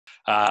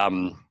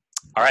All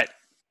right.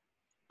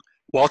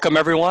 Welcome,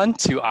 everyone,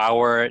 to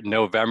our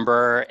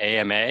November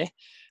AMA.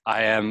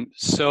 I am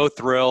so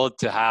thrilled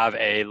to have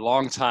a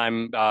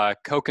longtime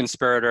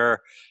co-conspirator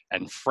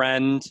and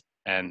friend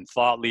and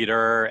thought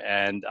leader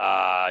and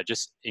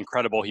just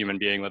incredible human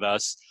being with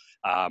us,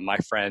 my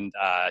friend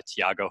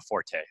Tiago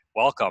Forte.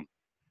 Welcome.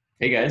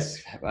 Hey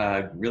guys,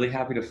 really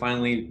happy to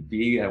finally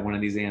be at one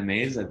of these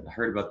AMAs. I've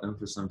heard about them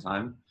for some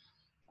time.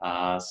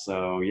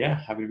 So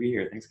yeah, happy to be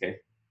here. Thanks, Kay.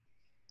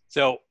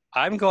 So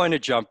I'm going to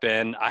jump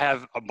in. I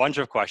have a bunch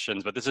of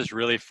questions, but this is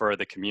really for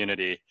the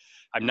community.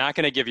 I'm not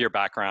going to give your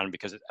background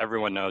because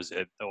everyone knows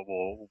it.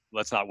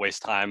 Let's not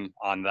waste time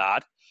on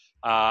that.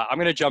 I'm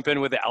going to jump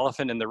in with the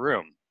elephant in the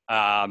room.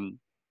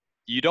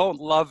 You don't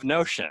love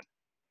Notion.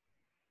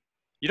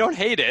 You don't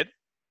hate it.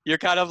 You're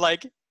kind of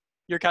like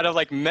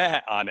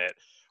meh on it.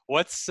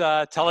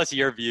 Tell us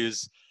your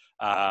views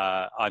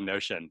on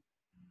Notion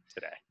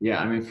today? Yeah,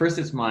 I mean, first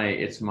it's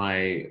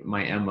my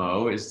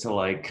MO is to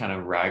like kind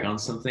of rag on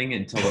something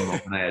until the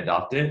moment I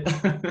adopt it.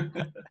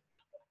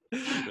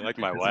 You're like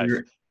my As we wife.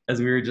 were, as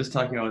we were just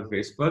talking about with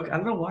Facebook, I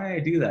don't know why I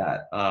do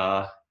that.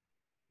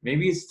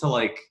 Maybe it's to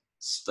like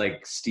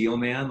steel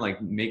man,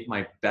 like make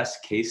my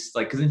best case,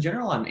 like because in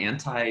general I'm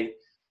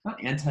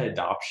not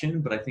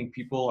anti-adoption, but I think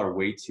people are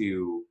way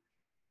too,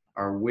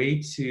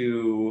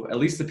 at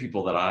least the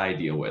people that I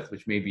deal with,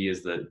 which maybe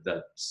is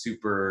the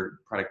super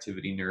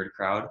productivity nerd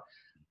crowd,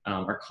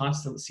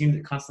 seem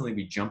to constantly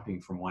be jumping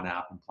from one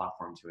app and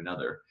platform to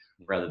another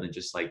rather than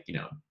just like,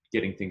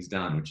 getting things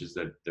done, which is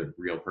the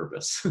real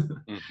purpose.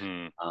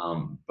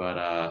 Mm-hmm.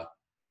 But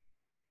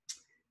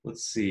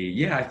let's see.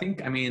 Yeah, I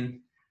think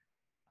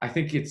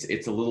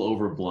it's a little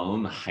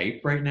overblown, the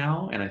hype right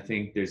now, and I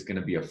think there's going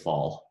to be a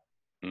fall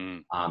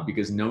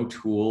because no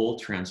tool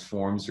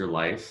transforms your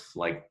life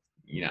like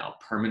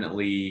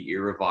permanently,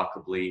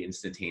 irrevocably,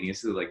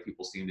 instantaneously, like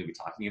people seem to be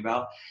talking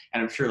about.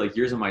 And I'm sure like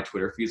yours and my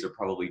Twitter feeds are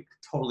probably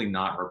totally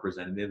not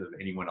representative of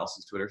anyone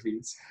else's Twitter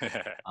feeds.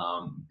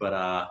 But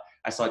I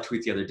saw a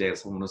tweet the other day of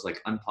someone was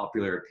like,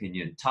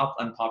 top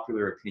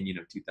unpopular opinion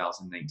of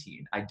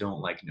 2019. I don't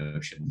like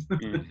Notion.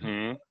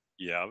 Mm-hmm.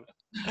 Yeah.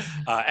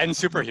 And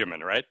Superhuman,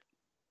 right?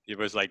 It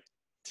was like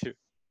two.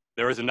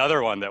 There was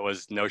another one that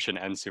was Notion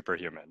and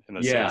Superhuman in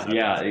the same Yeah,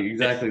 sentence.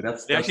 exactly.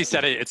 They actually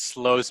said it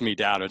slows me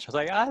down, which I was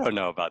like, I don't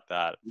know about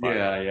that. But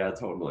Yeah,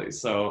 totally.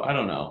 So I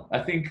don't know. I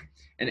think,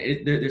 and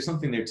there's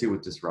something there too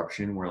with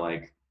disruption, where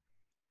like,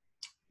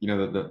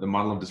 the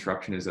model of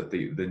disruption is that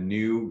the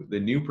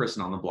new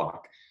person on the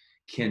block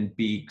can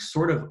be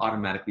sort of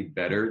automatically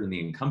better than the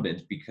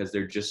incumbent because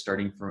they're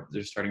starting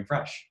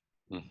fresh.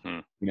 mm-hmm.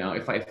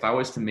 If I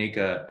was to make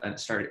an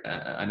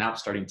app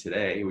starting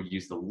today, it would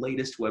use the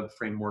latest web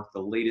framework,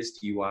 the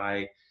latest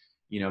UI,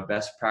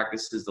 best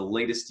practices, the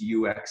latest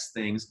UX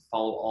things,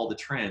 follow all the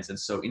trends. And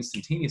so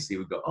instantaneously it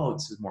would go, oh,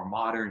 this is more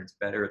modern, it's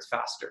better, it's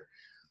faster.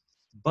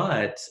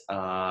 But,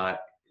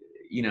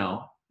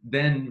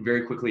 then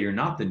very quickly you're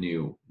not the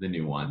new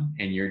one,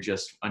 and you're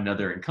just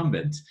another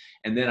incumbent.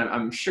 And then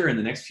I'm sure in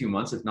the next few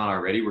months, if not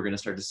already, we're going to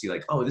start to see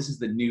like, oh, this is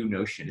the new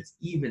Notion. It's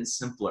even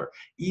simpler,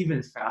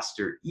 even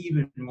faster,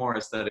 even more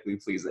aesthetically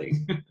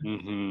pleasing.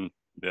 Mm-hmm.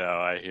 Yeah,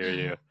 I hear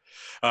you.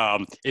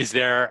 Is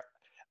there,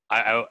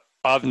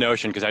 of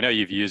Notion, because I know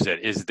you've used it,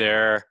 is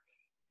there,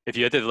 if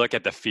you had to look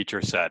at the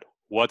feature set,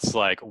 what's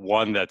like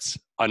one that's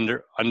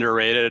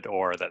underrated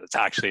or that it's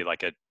actually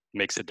like it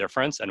makes a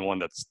difference, and one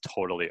that's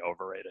totally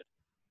overrated?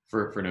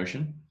 For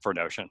Notion? For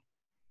Notion.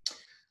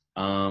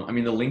 I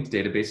mean, the linked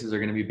databases are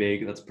going to be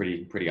big. That's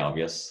pretty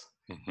obvious.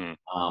 Mm-hmm.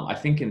 I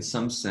think in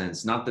some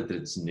sense, not that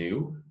it's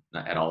new,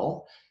 not at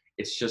all.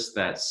 It's just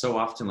that so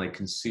often like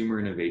consumer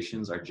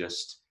innovations are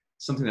just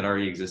something that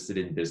already existed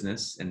in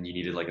business, and you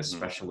needed like a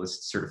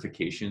specialist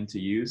certification to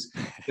use,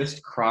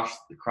 just cross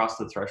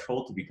the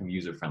threshold to become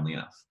user friendly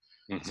enough.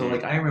 Mm-hmm. So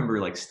like I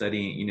remember like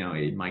studying,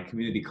 in my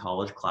community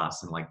college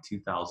class in like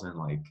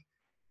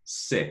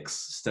 2006,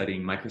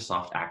 studying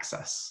Microsoft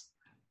Access.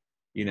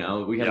 We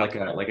had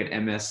Yep. like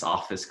an MS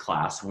Office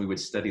class, and we would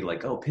study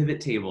like, oh,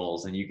 pivot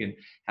tables, and you can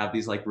have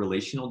these like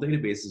relational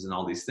databases and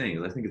all these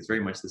things. I think it's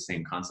very much the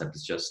same concept.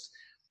 It's just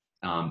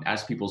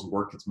as people's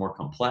work gets more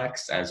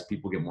complex, as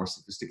people get more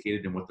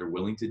sophisticated in what they're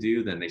willing to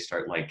do, then they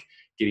start like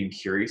getting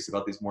curious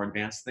about these more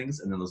advanced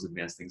things, and then those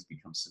advanced things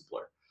become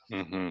simpler.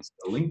 Mm-hmm.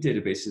 So linked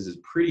databases is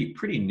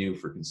pretty new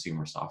for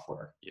consumer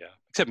software. Yeah,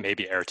 except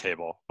maybe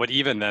Airtable, but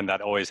even then,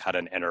 that always had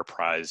an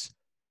enterprise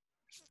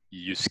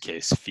use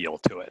case feel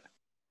to it.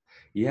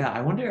 Yeah,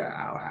 I wonder.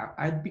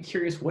 I'd be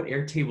curious what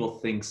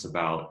Airtable thinks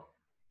about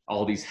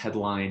all these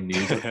headline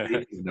news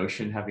updates,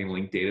 Notion having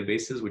linked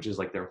databases, which is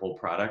like their whole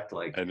product.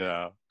 Like, I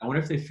know. I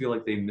wonder if they feel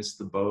like they missed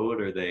the boat,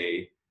 or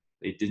they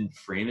didn't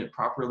frame it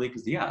properly.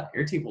 Because yeah,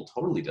 Airtable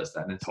totally does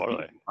that, and it's a Totally.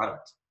 beautiful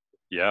product.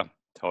 Yeah,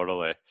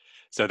 totally.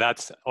 So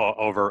that's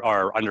over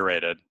or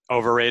underrated.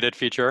 Overrated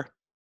feature?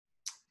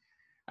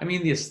 I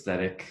mean, the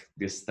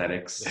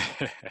aesthetics.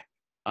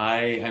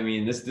 I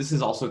mean, this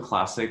is also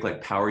classic.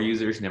 Like power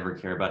users never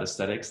care about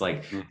aesthetics.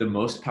 Like the Mm-hmm.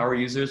 most power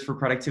users for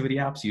productivity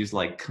apps use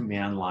like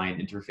command line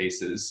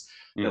interfaces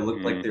that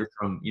look like Mm-hmm. they're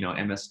from,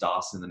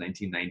 MS-DOS in the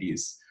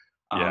 1990s.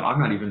 Yeah. I'm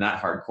not even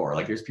that hardcore.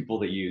 Like there's people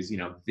that use,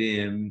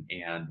 Vim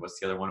and what's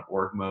the other one?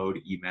 Org mode,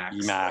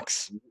 Emacs,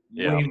 Emacs.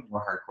 Yeah. way more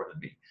hardcore than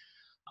me.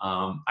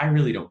 I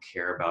really don't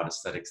care about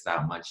aesthetics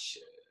that much.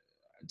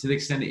 To the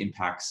extent it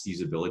impacts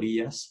usability,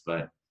 yes,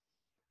 but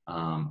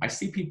I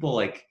see people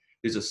like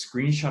there's a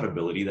screenshot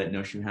ability that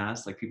Notion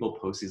has. Like people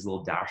post these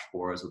little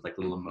dashboards with like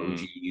little Mm-hmm.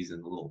 emojis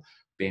and little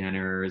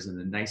banners and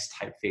the nice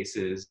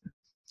typefaces.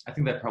 I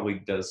think that probably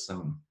does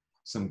some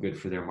good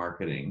for their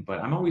marketing.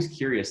 But I'm always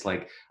curious.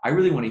 Like I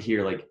really want to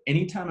hear like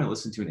anytime I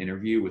listen to an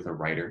interview with a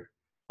writer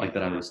like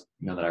that I Mm-hmm. was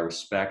that I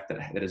respect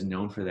that is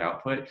known for their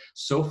output.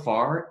 So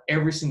far,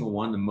 every single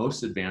one, the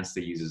most advanced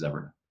they use is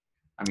Evernote.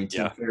 I mean,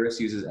 Tim Yeah. Ferriss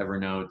uses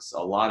Evernote.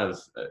 A lot of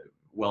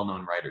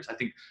well-known writers. I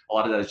think a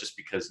lot of that is just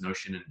because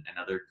Notion and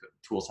other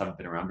tools haven't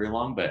been around very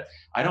long. But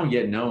I don't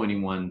yet know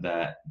anyone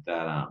that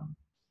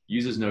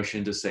uses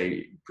Notion to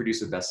say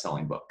produce a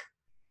best-selling book.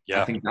 I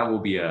Yeah. think that will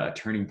be a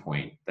turning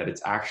point. That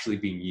it's actually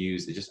being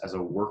used just as a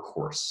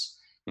workhorse,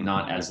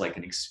 not Mm-hmm. as like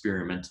an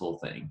experimental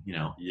thing.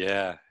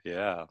 Yeah.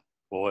 Yeah.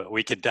 Well,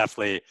 we could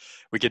definitely.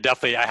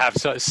 I have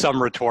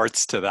some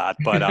retorts to that,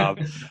 but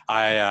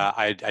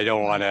I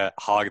don't want to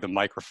hog the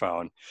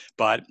microphone.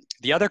 But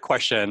the other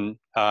question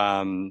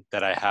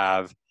that I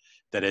have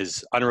that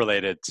is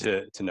unrelated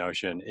to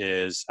Notion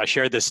is I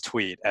shared this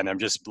tweet and I'm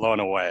just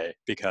blown away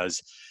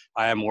because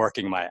I am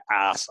working my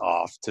ass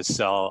off to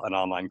sell an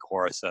online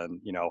course, and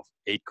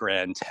 8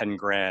 grand, 10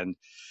 grand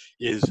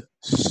is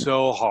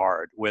so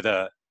hard with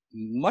a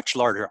much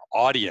larger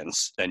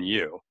audience than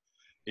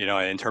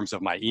in terms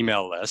of my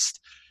email list.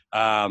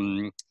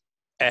 And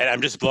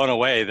I'm just blown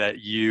away that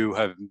you've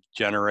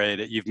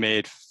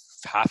made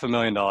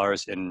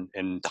 $500,000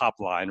 in top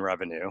line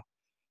revenue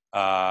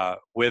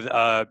with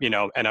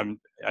and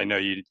I know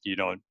you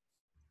don't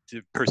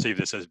perceive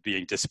this as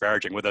being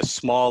disparaging with a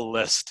small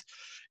list.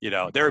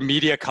 There are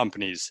media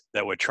companies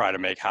that would try to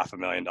make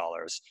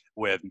 $500,000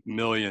 with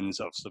millions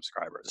of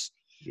subscribers.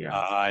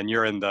 Yeah. And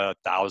you're in the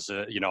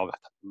thousand,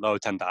 low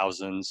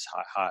 10,000s,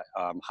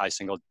 high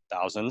single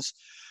thousands.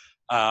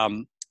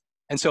 And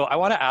so I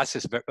want to ask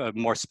this a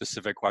more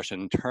specific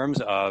question in terms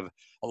of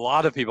a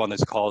lot of people on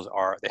these calls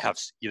they have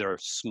either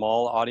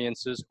small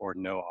audiences or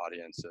no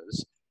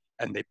audiences,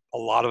 and a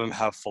lot of them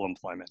have full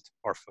employment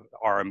or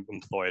are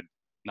employed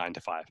 9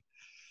 to 5.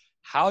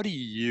 How do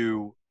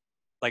you,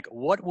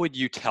 what would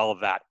you tell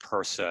that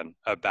person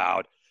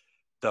about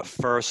the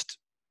first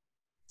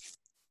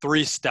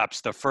 3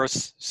 steps, the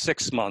first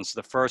 6 months,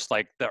 the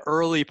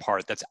early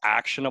part that's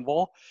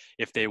actionable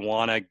if they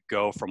want to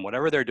go from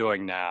whatever they're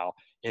doing now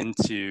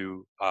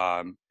into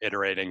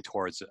iterating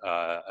towards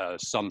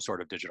some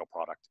sort of digital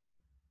product?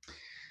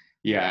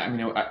 Yeah, I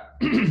mean,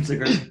 it's a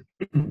great,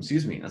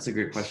 excuse me, that's a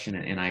great question.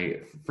 And I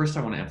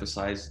want to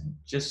emphasize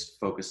just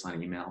focus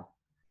on email.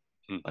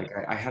 Mm-hmm. Like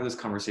I have this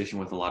conversation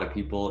with a lot of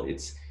people.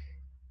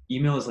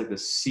 Email is like the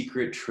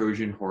secret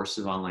Trojan horse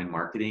of online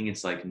marketing.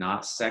 It's like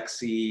not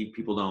sexy.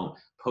 People don't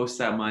post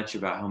that much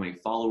about how many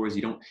followers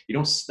you don't,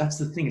 that's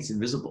the thing. It's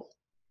invisible.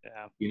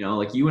 Yeah.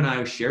 Like you and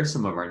I share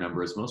some of our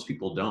numbers. Most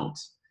people don't.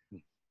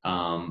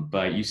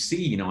 But you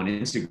see, on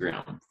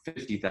Instagram,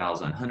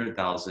 50,000,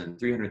 100,000,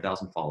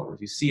 300,000 followers.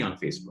 You see on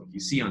Facebook, you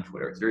see on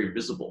Twitter, it's very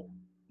visible.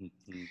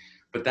 Mm-hmm.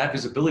 But that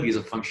visibility is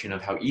a function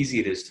of how easy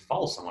it is to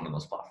follow someone on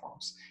those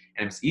platforms.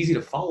 And if it's easy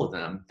to follow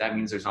them, that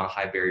means there's not a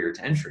high barrier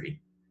to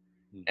entry.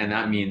 Mm-hmm. And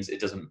that means it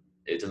doesn't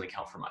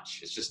count for much.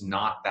 It's just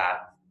not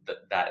that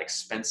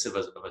expensive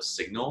of a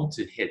signal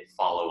to hit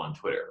follow on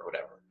Twitter or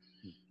whatever.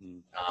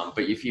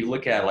 But if you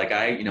look at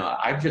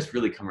I've just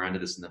really come around to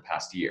this in the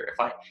past year.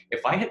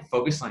 If I had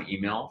focused on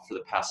email for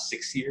the past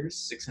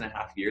 6.5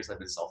 years, I've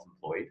been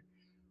self-employed,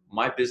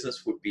 my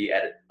business would be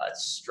at a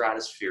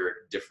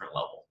stratospheric different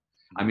level.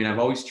 I mean, I've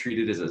always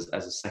treated it as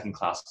a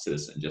second-class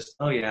citizen. Just,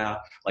 oh yeah,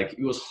 like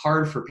it was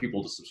hard for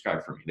people to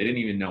subscribe for me. They didn't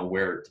even know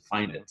where to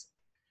find it.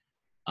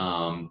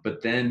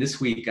 But then this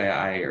week,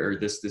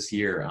 this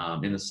year,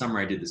 in the summer,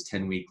 I did this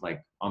 10-week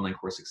online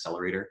course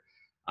accelerator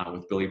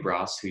with Billy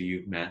Bross, who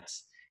you've met.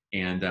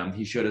 And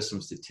he showed us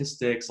some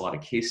statistics, a lot of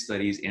case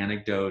studies,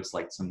 anecdotes,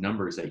 like some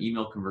numbers that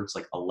email converts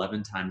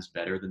 11 times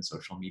better than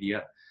social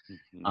media.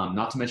 Mm-hmm.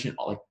 Not to mention,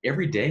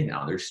 every day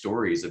now, there's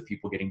stories of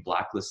people getting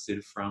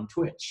blacklisted from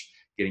Twitch,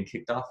 getting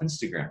kicked off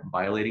Instagram,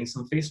 violating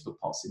some Facebook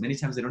policy. Many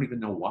times they don't even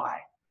know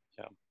why.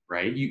 Yeah.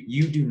 Right?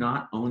 You do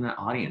not own that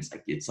audience.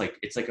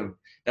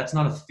 That's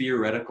not a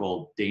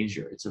theoretical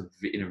danger. It's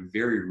in a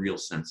very real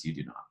sense, you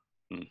do not.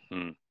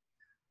 Mm-hmm.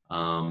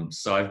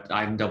 So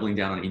I'm doubling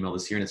down on email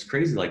this year, and it's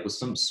crazy. With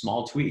some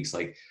small tweaks,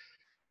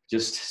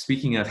 just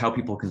speaking of how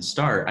people can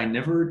start, I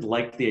never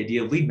liked the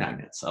idea of lead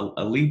magnets.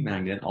 A lead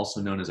magnet, also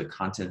known as a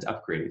content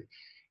upgrade,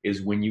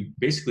 is when you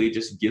basically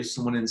just give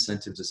someone an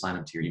incentive to sign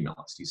up to your email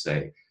list. You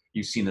say,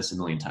 you've seen this a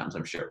million times,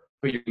 I'm sure.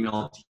 Put your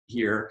email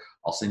here,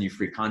 I'll send you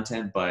free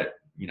content, but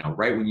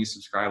right when you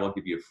subscribe, I'll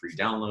give you a free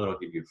download, I'll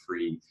give you a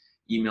free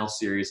email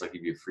series. I'll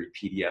give you a free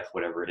PDF,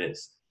 whatever it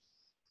is.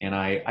 And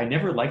I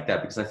never liked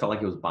that because I felt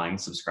like it was buying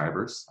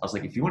subscribers. I was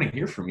like, if you want to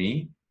hear from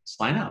me,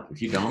 sign up.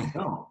 If you don't,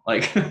 don't.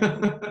 Like,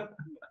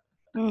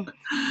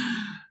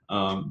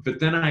 but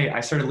then I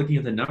started looking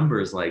at the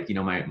numbers. Like,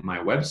 my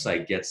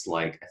website gets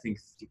like, I think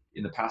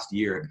in the past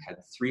year, it had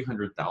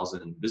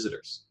 300,000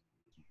 visitors,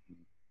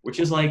 which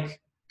is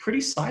like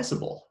pretty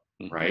sizable,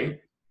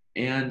 right?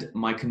 And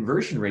my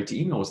conversion rate to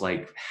email was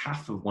like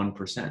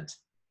 0.5%,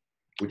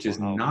 which is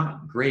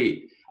not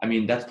great. I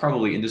mean, that's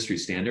probably industry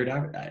standard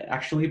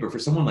actually, but for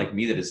someone like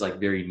me that is like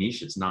very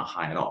niche, it's not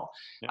high at all.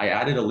 I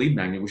added a lead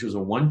magnet, which was a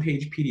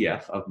 1-page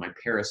PDF of my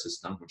Para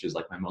system, which is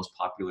like my most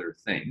popular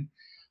thing.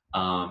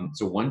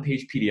 So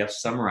 1-page PDF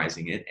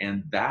summarizing it.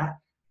 And that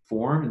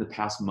form in the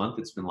past month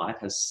it's been live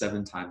has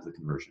 7 times the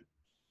conversion.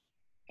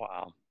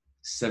 Wow.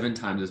 7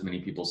 times as many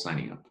people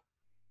signing up.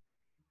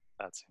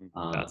 That's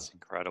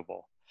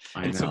incredible.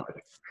 I know. So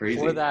it's crazy.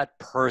 For that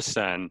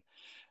person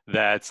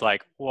that's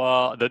like,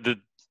 well,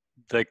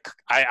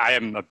 I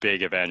am a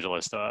big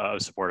evangelist,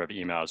 supporter of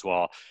email as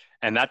well.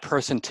 And that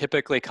person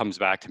typically comes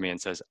back to me and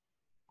says,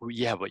 oh,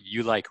 yeah, but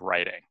you like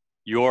writing.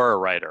 You're a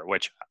writer,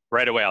 which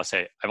right away I'll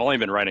say, I've only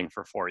been writing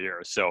for 4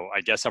 years. So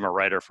I guess I'm a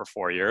writer for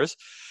 4 years.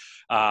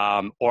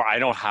 Or I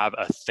don't have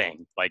a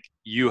thing. Like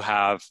you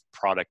have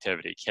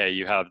productivity, okay?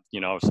 You have,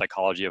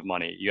 psychology of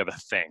money. You have a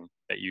thing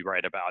that you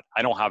write about.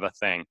 I don't have a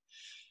thing.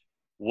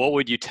 What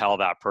would you tell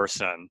that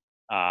person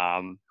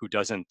who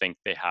doesn't think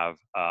they have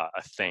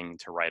a thing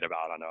to write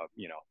about on a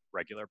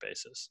regular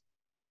basis?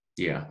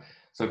 Yeah.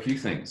 So a few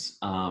things.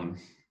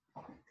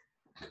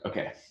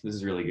 Okay, this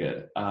is really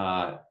good.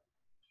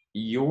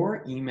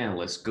 Your email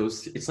list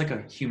it's like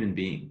a human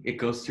being. It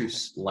goes through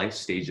life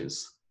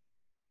stages.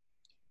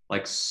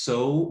 Like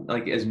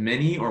as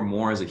many or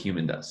more as a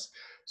human does.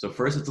 So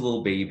first it's a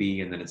little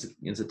baby, and then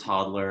it's a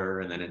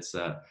toddler, and then it's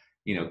a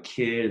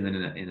kid, and then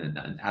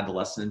an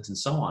adolescent, and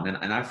so on.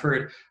 And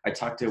I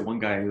talked to one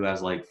guy who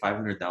has like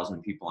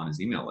 500,000 people on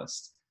his email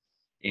list.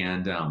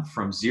 And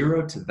from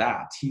 0 to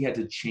that, he had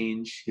to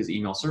change his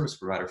email service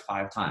provider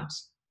 5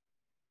 times.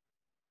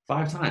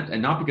 5 times.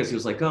 And not because he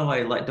was like, oh,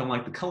 I don't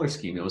like the color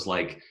scheme. It was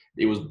like,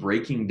 it was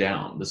breaking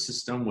down. The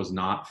system was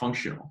not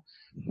functional.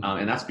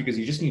 And that's because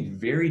you just need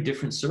very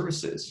different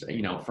services,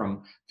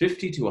 from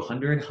 50 to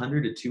 100,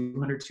 100 to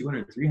 200,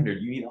 200,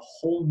 300, you need a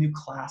whole new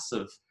class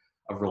of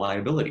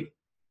reliability.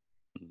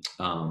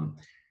 And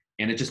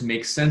it just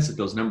makes sense at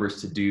those numbers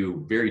to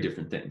do very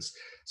different things.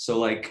 So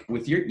like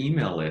with your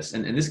email list,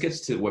 and this gets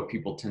to what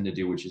people tend to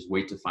do, which is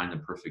wait to find the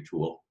perfect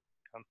tool,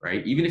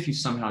 right? Even if you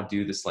somehow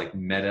do this like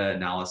meta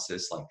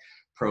analysis, like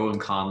pro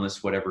and con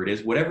list, whatever it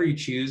is, whatever you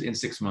choose in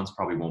 6 months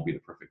probably won't be the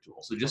perfect tool.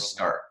 So just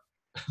start.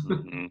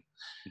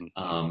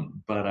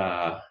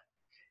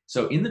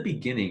 So in the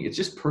beginning, it's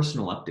just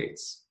personal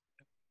updates.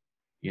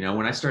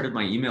 When I started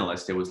my email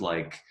list, it was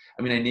like,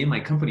 I named my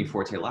company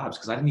Forte Labs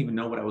because I didn't even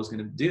know what I was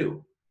going to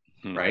do,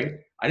 right?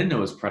 I didn't know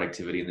it was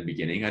productivity in the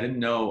beginning. I didn't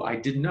know. I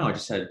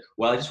just said,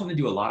 well, I just want to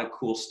do a lot of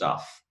cool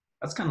stuff.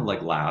 That's kind of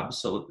like labs.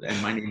 So,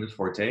 and my name is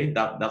Forte.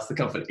 That's the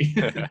company.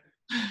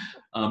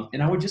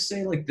 And I would just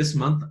say like this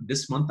month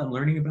I'm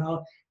learning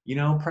about,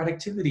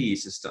 productivity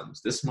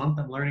systems. This month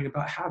I'm learning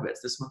about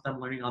habits. This month I'm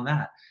learning on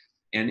that.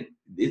 And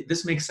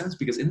this makes sense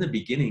because in the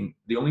beginning,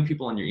 the only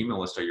people on your email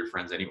list are your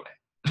friends anyway.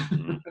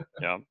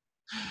 Yeah.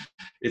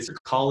 It's your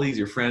colleagues,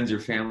 your friends, your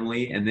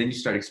family, and then you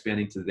start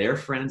expanding to their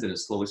friends, and it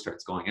slowly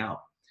starts going out.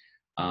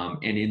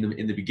 And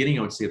in the beginning,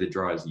 I would say the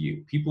draw is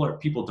you.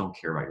 People don't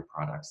care about your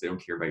products. They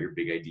don't care about your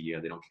big idea.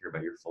 They don't care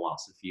about your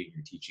philosophy and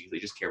your teachings. They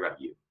just care about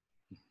you.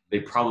 They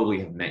probably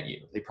have met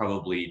you. They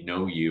probably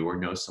know you or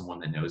know someone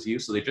that knows you.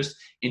 So they're just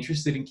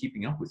interested in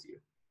keeping up with you.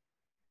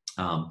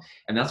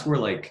 And that's where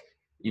like,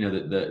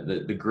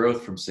 the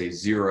growth from say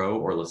 0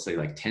 or let's say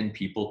like 10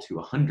 people to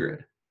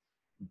 100,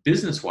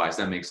 business-wise,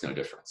 that makes no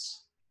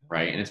difference,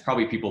 right? And it's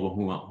probably people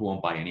who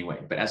won't buy anyway.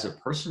 But as a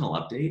personal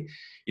update,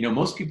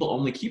 most people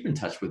only keep in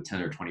touch with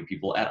 10 or 20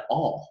 people at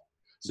all.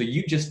 So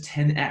you just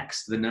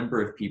 10x the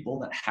number of people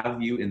that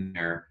have you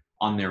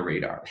on their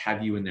radar,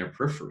 have you in their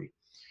periphery,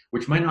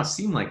 which might not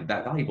seem like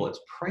that valuable. It's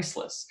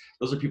priceless.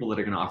 Those are people that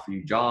are going to offer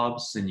you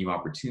jobs, send you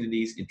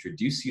opportunities,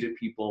 introduce you to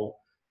people.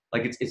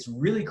 Like it's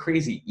really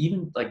crazy.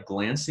 Even like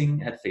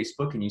glancing at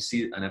Facebook and you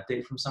see an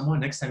update from someone,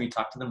 next time you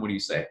talk to them, what do you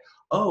say?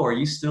 Oh, are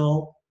you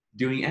still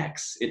doing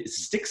X? It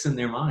sticks in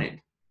their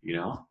mind,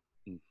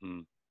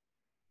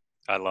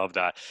 I love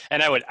that.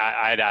 And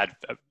I'd add,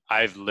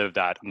 I've lived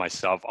that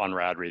myself on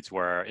RadReads,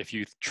 where if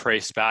you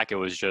trace back, it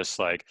was just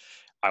like,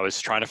 I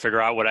was trying to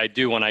figure out what I'd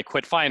do when I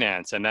quit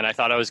finance. And then I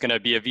thought I was going to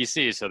be a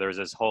VC. So there was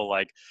this whole,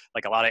 like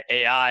a lot of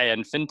AI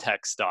and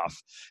fintech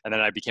stuff. And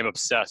then I became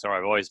obsessed, or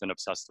I've always been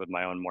obsessed with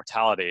my own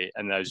mortality.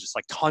 And there was just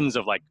like tons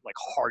of like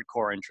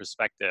hardcore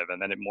introspective. And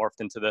then it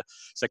morphed into the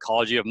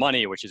psychology of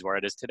money, which is where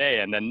it is today.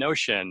 And then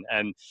Notion.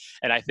 And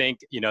I think,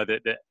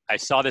 I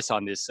saw this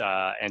on this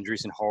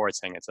Andreessen Horowitz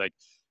thing. It's like,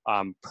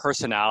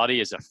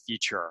 personality is a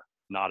feature,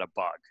 not a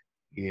bug.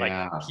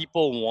 Yeah. Like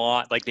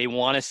people they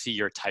want to see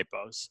your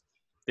typos.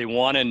 They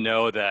want to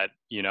know that,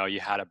 you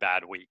had a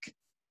bad week.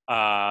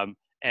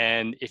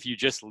 And if you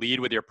just lead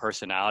with your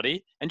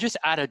personality and just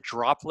add a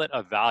droplet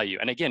of value,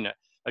 and again,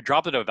 a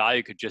droplet of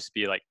value could just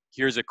be like,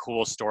 here's a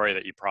cool story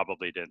that you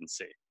probably didn't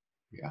see.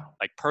 Yeah.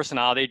 Like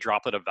personality,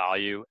 droplet of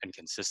value, and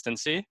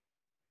consistency.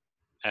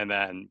 And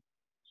then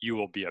you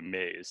will be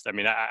amazed. I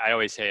mean, I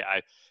always say,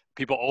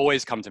 people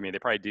always come to me, they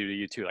probably do to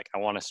you too. Like, I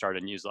want to start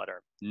a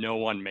newsletter. No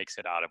one makes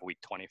it out of week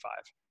 25.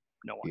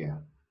 No one. Yeah.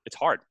 It's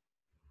hard.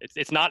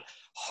 It's not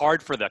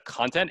hard for the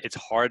content. It's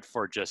hard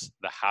for just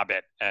the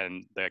habit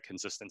and the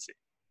consistency.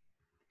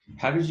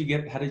 How did you do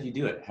it?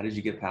 How did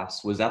you get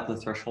past? Was that the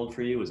threshold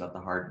for you? Was that the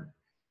hardest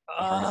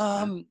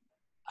part?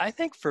 I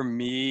think for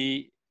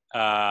me,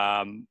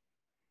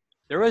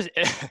 there was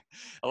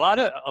a lot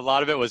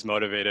of it was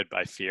motivated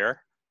by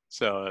fear.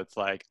 So it's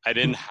like, I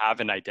didn't have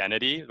an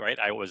identity, right?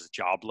 I was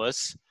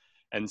jobless.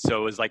 And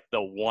so it was like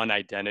the one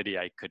identity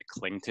I could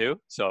cling to.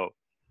 So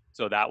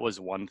that was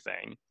one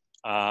thing.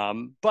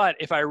 But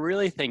if I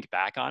really think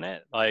back on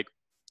it, like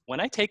when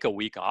I take a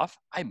week off,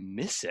 I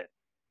miss it.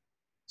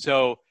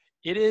 So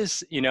it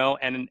is,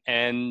 and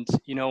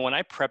when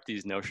I prep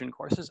these Notion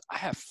courses, I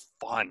have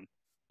fun,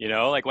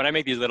 like when I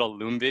make these little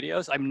Loom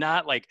videos, I'm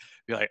not like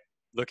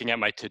looking at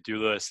my to-do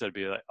list and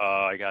be like,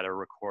 oh, I got to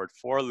record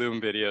 4 Loom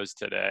videos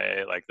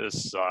today. Like,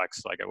 this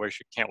sucks. Like, I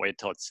can't wait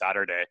till it's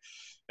Saturday.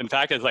 In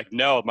fact, it's like,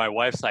 no, my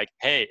wife's like,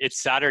 hey,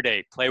 it's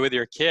Saturday. Play with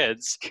your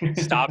kids.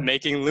 Stop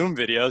making Loom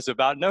videos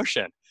about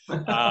Notion. And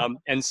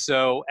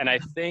I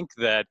think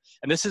that,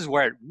 and this is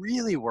where it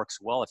really works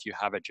well if you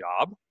have a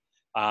job,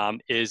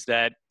 is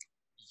that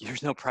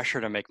there's no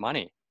pressure to make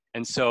money.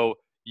 And so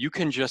you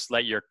can just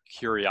let your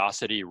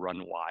curiosity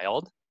run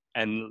wild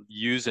and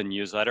use a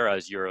newsletter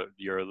as your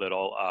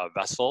little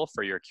vessel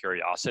for your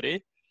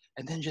curiosity,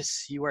 and then just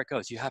see where it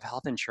goes. You have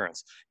health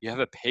insurance, you have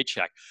a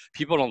paycheck.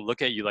 People don't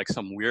look at you like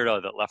some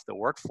weirdo that left the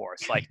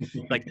workforce. Like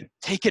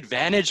take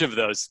advantage of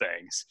those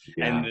things.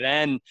 Yeah. And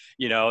then,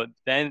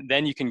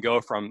 then you can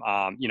go from,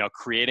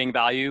 creating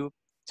value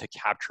to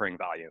capturing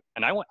value.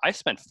 And I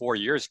spent 4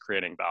 years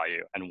creating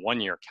value and 1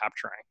 year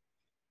capturing.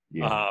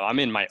 Yeah. I'm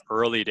in my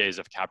early days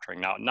of capturing.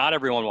 Now, not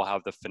everyone will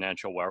have the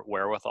financial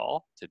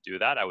wherewithal to do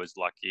that. I was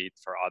lucky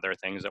for other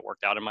things that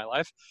worked out in my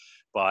life,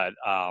 but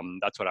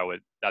that's what I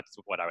would add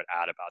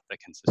about the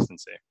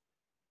consistency.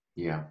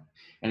 Yeah,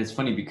 and it's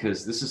funny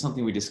because this is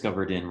something we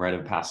discovered in Rite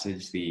of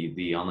Passage,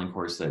 the online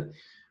course that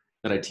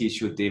I teach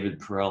with David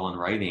Perel on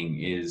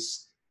writing.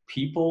 Is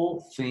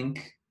people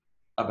think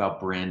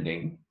about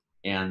branding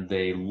and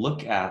they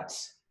look at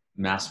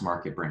mass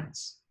market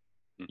brands.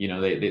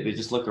 They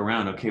just look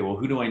around. Okay, well,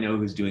 who do I know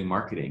who's doing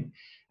marketing?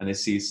 And they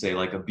see, say,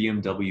 like a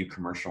BMW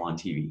commercial on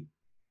TV,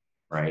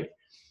 right?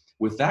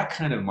 With that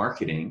kind of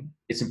marketing,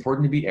 it's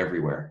important to be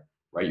everywhere,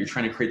 right? You're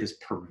trying to create this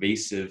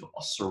pervasive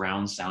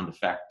surround sound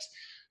effect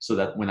so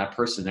that when that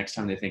person, next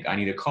time they think, I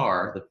need a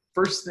car, the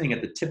first thing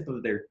at the tip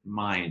of their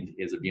mind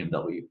is a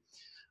BMW.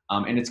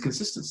 And it's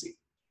consistency.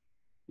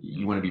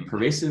 You want to be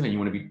pervasive and you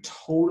want to be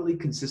totally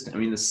consistent. I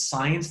mean, the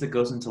science that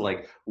goes into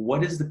like,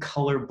 what is the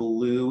color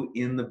blue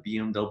in the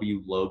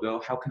BMW logo?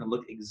 How can it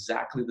look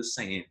exactly the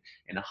same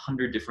in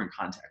 100 different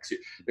contexts?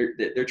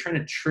 They're trying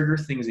to trigger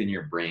things in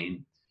your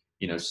brain,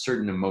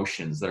 certain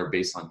emotions that are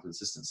based on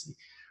consistency.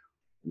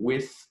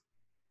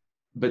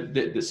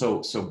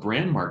 So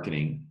brand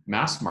marketing,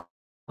 mass marketing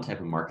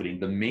type of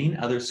marketing, the main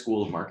other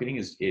school of marketing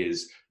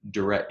is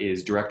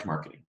direct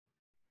marketing.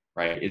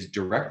 Right? Is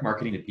direct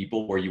marketing to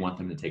people where you want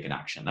them to take an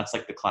action. That's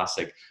like the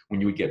classic when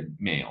you would get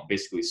mail,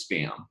 basically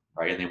spam,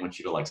 right? And they want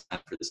you to like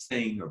sign for this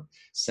thing or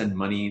send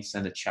money,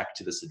 send a check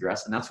to this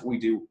address. And that's what we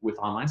do with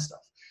online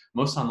stuff.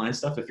 Most online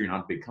stuff, if you're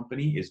not a big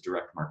company, is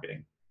direct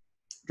marketing.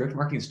 Direct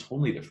marketing is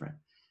totally different.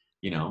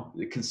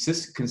 The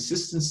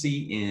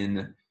consistency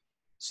in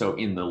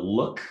the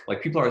look,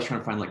 like people are always trying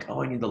to find like,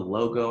 oh, I need the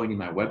logo, I need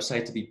my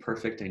website to be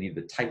perfect, I need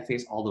the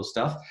typeface, all those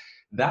stuff.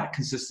 That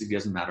consistency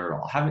doesn't matter at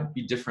all. Have it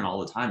be different all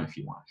the time if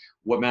you want.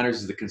 What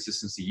matters is the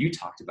consistency you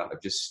talked about of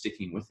just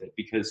sticking with it.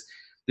 Because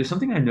there's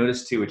something I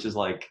noticed too, which is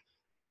like,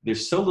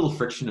 there's so little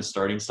friction to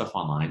starting stuff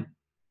online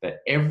that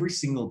every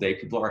single day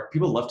people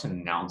love to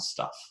announce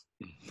stuff.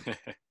 The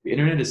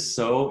internet is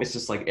it's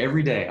just like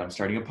every day I'm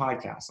starting a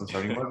podcast, I'm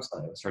starting a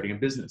website, I'm starting a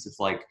business. It's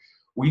like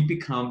we've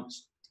become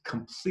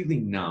completely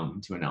numb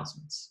to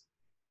announcements,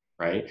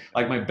 right?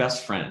 Like my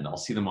best friend, I'll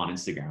see them on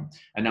Instagram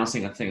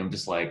announcing a thing. I'm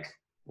just like,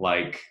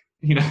 like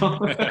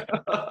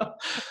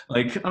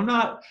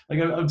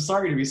I'm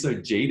sorry to be so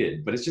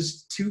jaded, but it's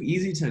just too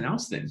easy to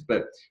announce things.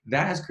 But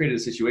that has created a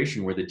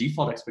situation where the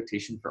default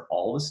expectation for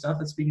all the stuff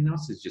that's being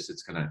announced is just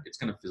it's gonna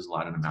fizzle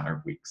out in a matter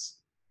of weeks,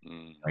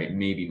 right?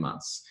 Maybe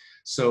months.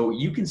 So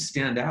you can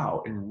stand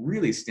out and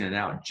really stand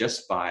out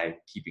just by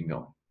keeping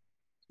going.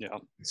 Yeah,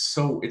 it's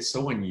so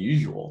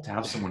unusual to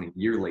have someone a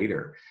year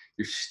later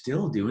you're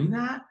still doing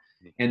that.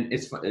 And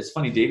it's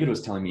funny, David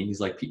was telling me, he's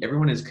like,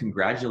 everyone is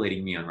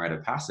congratulating me on Rite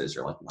of Passage.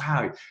 They're like,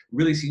 wow, it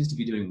really seems to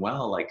be doing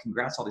well. Like,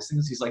 congrats, all these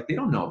things. He's like, they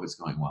don't know if it's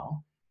going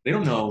well. They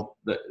don't know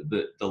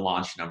the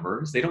launch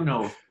numbers. They don't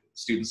know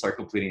students are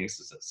completing it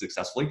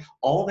successfully.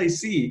 All they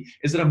see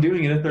is that I'm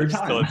doing it a third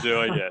time. Still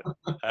doing it.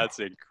 That's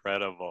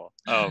incredible.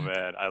 Oh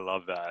man, I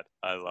love that.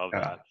 I love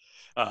Yeah.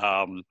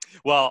 that.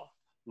 Well,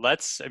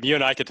 you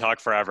and I could talk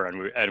forever,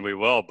 and we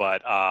will,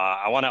 but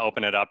I want to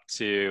open it up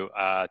to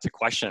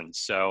questions.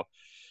 So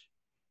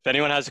if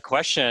anyone has a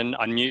question,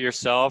 unmute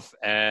yourself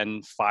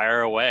and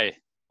fire away.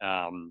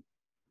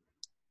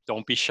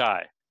 Don't be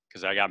shy,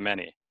 because I got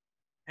many.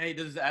 Hey,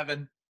 this is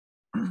Evan.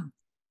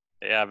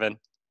 Hey, Evan.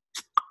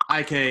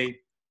 Hi, Kay.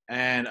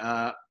 And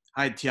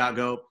hi,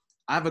 Tiago.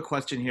 I have a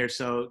question here.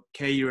 So,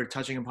 Kay, you were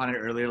touching upon it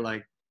earlier.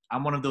 Like,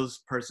 I'm one of those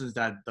persons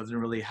that doesn't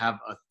really have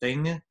a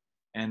thing.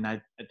 And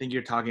I think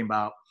you're talking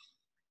about,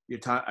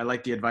 I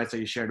like the advice that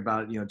you shared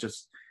about,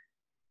 just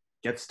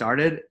get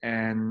started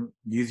and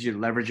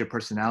leverage your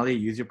personality,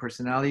 use your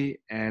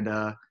personality. And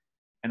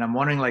I'm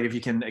wondering, like, if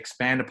you can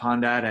expand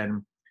upon that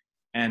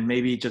and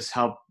maybe just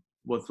help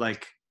with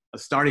like a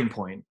starting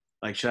point.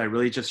 Like, should I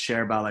really just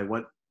share about like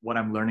what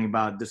I'm learning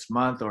about this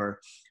month or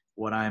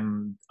what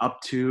I'm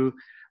up to?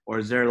 Or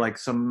is there like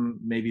some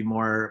maybe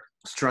more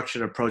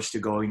structured approach to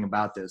going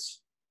about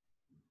this?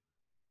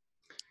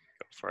 Go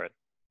for it.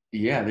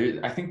 Yeah,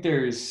 I think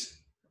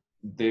there's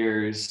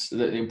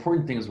the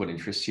important thing is what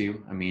interests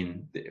you. I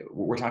mean,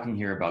 we're talking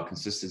here about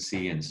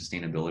consistency and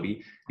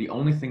sustainability. The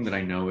only thing that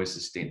I know is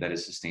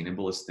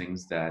sustainable is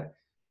things that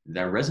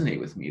resonate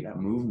with me, that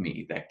move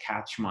me, that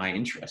catch my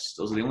interest.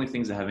 Those are the only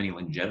things that have any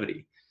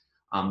longevity.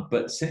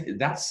 But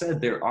that said,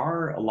 there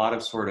are a lot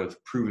of sort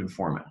of proven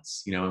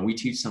formats, and we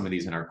teach some of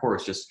these in our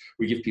course. Just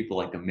we give people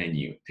like a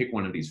menu, pick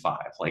one of these 5.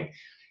 Like,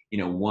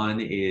 one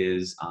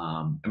is,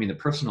 the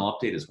personal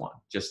update is one,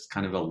 just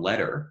kind of a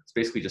letter. It's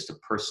basically just a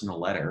personal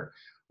letter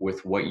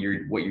with what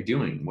you're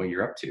doing, what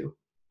you're up to.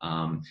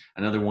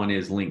 Another one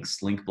is link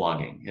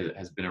blogging. It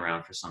has been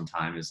around for some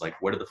time. Is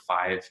like, what are the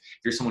 5, if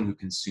you're someone who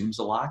consumes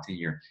a lot and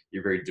you're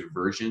very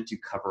divergent, you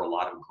cover a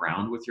lot of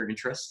ground with your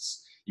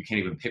interests, you can't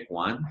even pick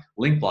one.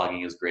 Link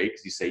blogging is great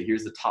because you say,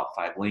 here's the top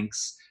 5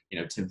 links.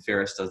 Tim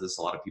Ferriss does this.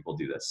 A lot of people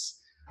do this.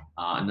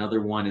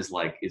 Another one is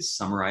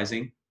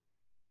summarizing.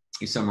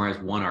 You summarize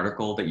one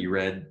article that you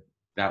read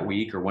that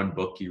week or one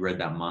book you read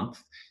that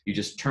month. You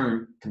just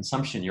turn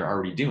consumption you're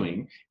already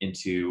doing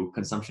into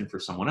consumption for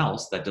someone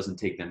else that doesn't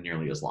take them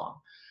nearly as long.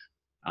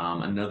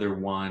 Another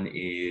one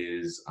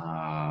is,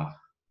 what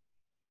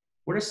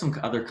are some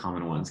other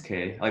common ones,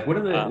 Kay? Like, what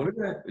are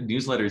the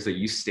newsletters that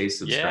you stay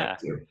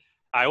subscribed to?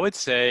 I would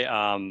say,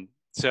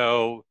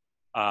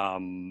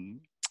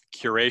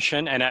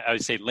 curation, and I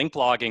would say link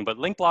blogging, but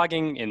link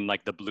blogging in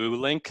like the blue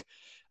link,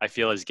 I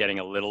feel is getting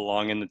a little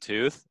long in the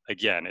tooth.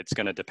 Again, it's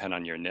going to depend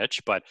on your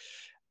niche, but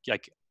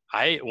like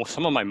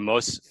some of my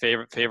most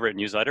favorite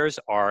newsletters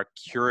are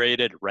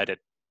curated Reddit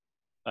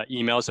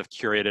emails of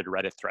curated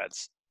Reddit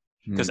threads.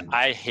 Because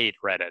I hate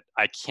Reddit.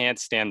 I can't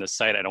stand the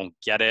site. I don't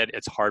get it.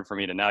 It's hard for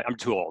me to know. I'm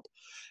too old.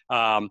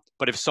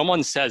 But if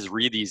someone says,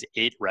 read these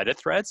 8 Reddit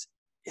threads,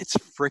 it's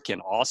freaking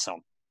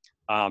awesome.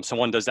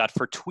 Someone does that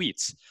for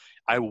tweets.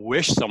 I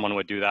wish someone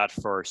would do that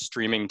for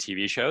streaming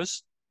TV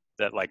shows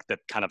that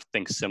kind of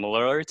think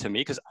similar to me,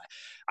 because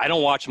I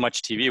don't watch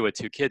much TV with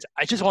 2 kids.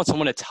 I just want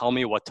someone to tell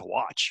me what to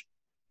watch.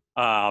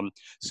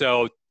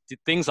 So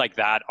things like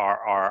that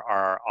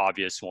are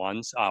obvious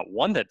ones.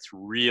 One that's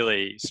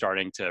really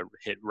starting to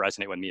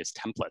resonate with me is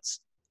templates.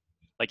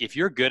 Like, if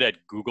you're good at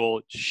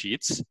Google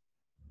Sheets,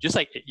 just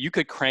like you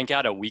could crank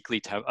out a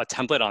weekly a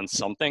template on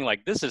something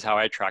like, this is how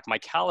I track my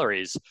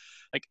calories.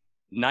 Like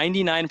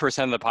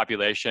 99% of the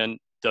population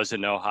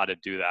doesn't know how to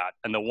do that.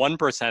 And the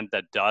 1%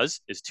 that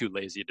does is too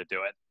lazy to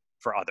do it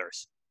for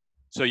others.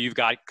 So you've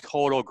got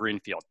total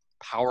greenfield,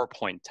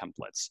 PowerPoint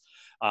templates.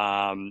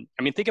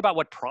 Think about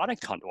what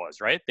Product Hunt was,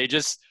 right? They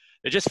just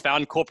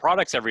found cool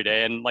products every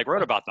day and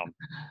wrote about them.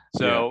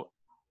 So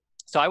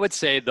I would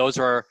say those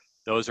are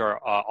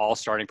all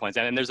starting points.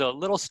 And there's a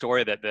little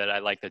story that I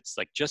like that's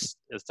just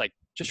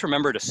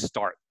remember to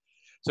start.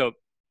 So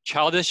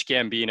Childish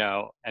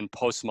Gambino and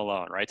Post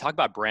Malone, right? Talk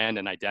about brand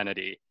and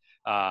identity.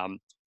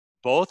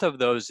 Both of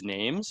those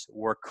names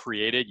were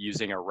created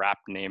using a rap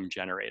name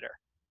generator.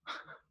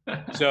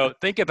 So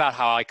think about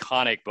how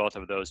iconic both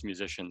of those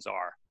musicians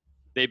are.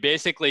 They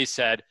basically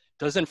said,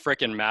 doesn't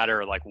frickin'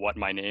 matter what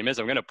my name is.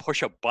 I'm going to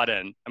push a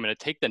button. I'm going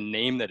to take the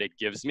name that it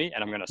gives me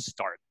and I'm going to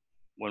start.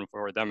 When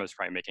for them, it was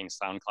probably making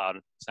SoundCloud,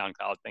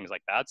 things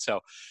like that.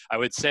 So I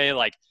would say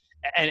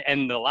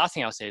and the last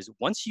thing I'll say is,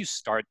 once you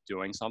start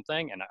doing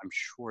something, and I'm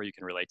sure you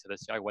can relate to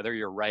this, whether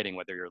you're writing,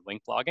 whether you're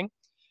link blogging,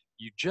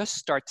 you just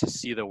start to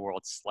see the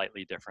world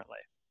slightly differently.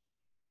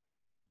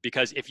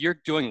 Because if you're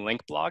doing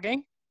link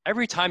blogging,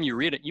 every time you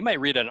read it, you might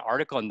read an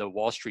article in the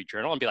Wall Street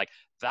Journal and be like,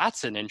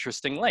 that's an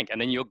interesting link. And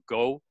then you'll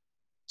go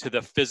to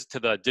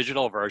the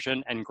digital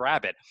version and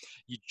grab it.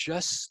 You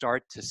just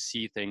start to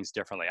see things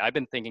differently. I've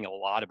been thinking a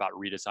lot about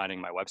redesigning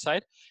my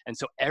website. And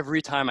so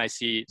every time I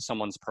see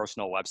someone's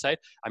personal website,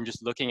 I'm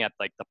just looking at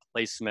the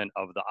placement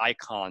of the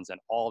icons and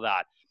all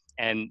that.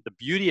 And the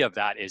beauty of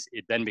that is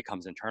it then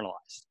becomes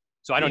internalized.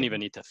 So I don't even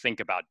need to think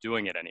about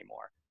doing it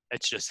anymore.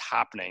 It's just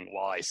happening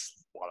while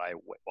I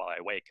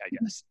wake, I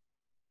guess.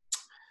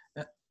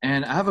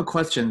 And I have a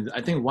question.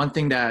 I think one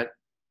thing that,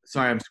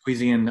 sorry, I'm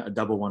squeezing in a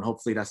double one.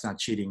 Hopefully that's not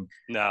cheating.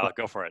 No,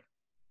 go for it.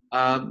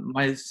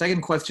 My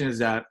second question is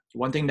that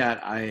one thing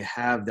that I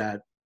have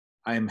that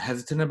I am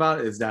hesitant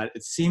about is that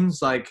it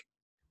seems like,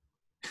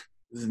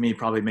 this is me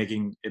probably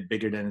making it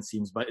bigger than it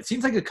seems, but it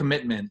seems like a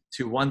commitment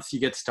to, once you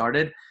get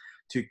started,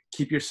 to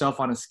keep yourself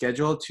on a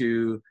schedule,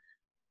 to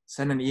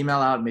send an email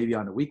out maybe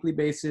on a weekly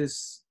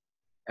basis,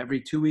 every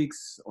 2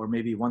 weeks, or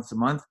maybe once a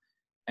month.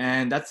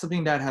 And that's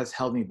something that has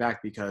held me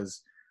back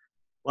because,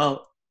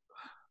 well,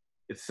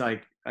 it's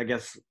like, I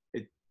guess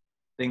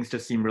things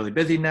just seem really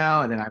busy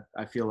now. And then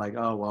I feel like,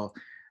 oh, well,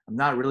 I'm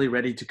not really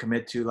ready to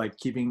commit to like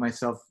keeping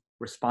myself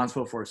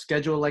responsible for a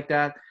schedule like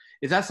that.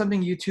 Is that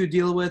something you two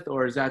deal with,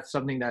 or is that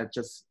something that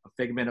just a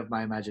figment of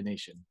my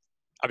imagination?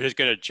 I'm just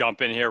going to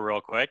jump in here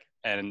real quick,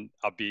 and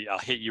I'll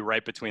hit you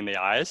right between the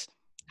eyes.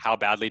 How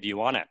badly do you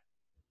want it?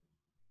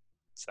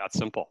 It's that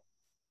simple.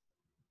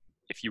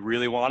 If you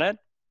really want it,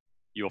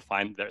 you'll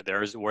find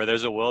there's where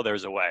there's a will,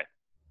 there's a way.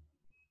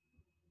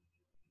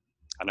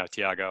 I know,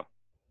 Tiago.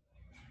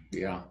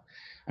 Yeah.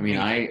 I mean,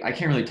 I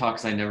can't really talk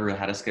because I never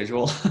had a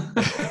schedule.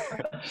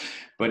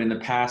 But in the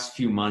past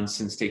few months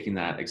since taking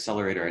that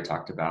accelerator I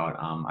talked about,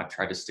 I've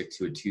tried to stick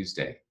to a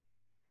Tuesday,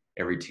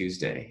 every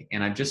Tuesday.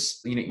 And I've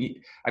just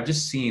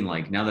seen,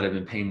 like, now that I've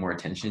been paying more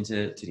attention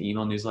to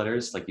email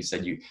newsletters, like you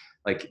said,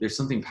 there's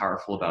something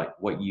powerful about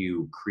what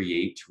you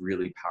create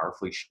really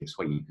powerfully shapes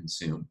what you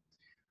consume.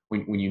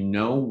 When you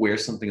know where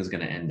something is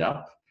going to end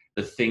up,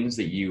 the things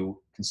that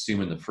you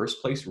consume in the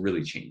first place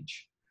really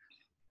change.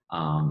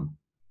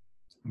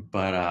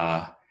 But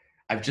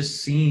I've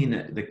just seen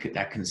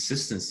that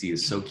consistency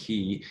is so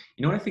key.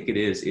 You know what I think it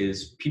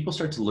is people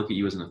start to look at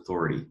you as an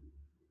authority,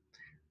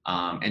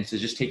 and to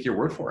just take your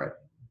word for it.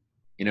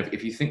 You know,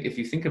 if you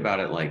think about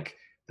it, like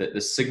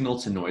the signal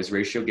to noise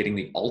ratio, getting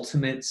the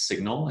ultimate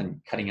signal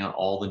and cutting out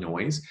all the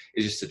noise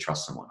is just to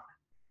trust someone.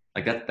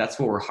 Like that's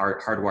what we're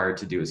hardwired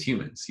to do as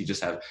humans. You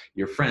just have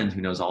your friend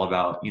who knows all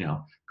about,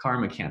 car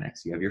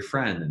mechanics. You have your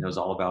friend that knows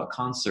all about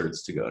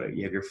concerts to go to.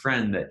 You have your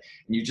friend and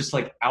you just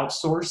like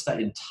outsource that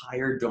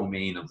entire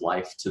domain of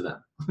life to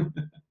them.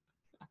 And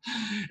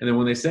then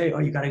when they say, oh,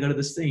 you got to go to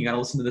this thing, you got to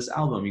listen to this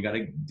album, you got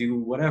to do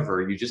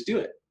whatever, you just do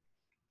it.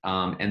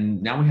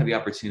 And now we have the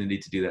opportunity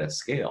to do that at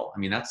scale. I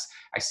mean,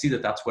 I see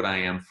that's what I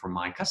am for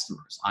my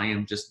customers. I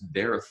am just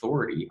their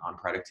authority on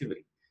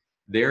productivity.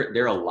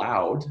 They're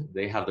allowed,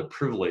 they have the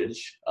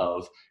privilege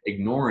of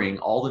ignoring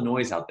all the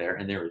noise out there,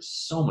 and there is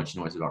so much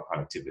noise about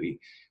productivity,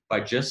 by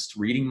just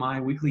reading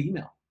my weekly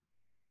email.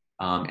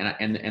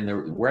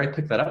 Where I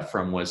picked that up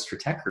from was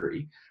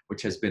Stratechery,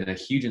 which has been a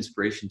huge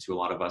inspiration to a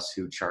lot of us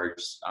who charge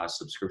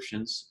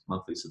subscriptions,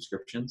 monthly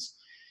subscriptions,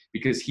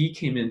 because he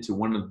came into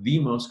one of the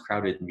most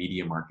crowded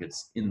media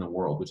markets in the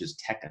world, which is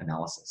tech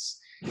analysis.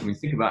 When you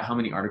think about how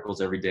many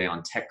articles every day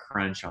on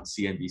TechCrunch, on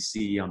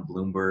CNBC, on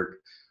Bloomberg,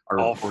 are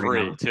all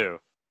free too,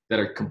 that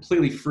are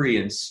completely free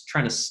and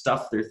trying to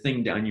stuff their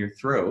thing down your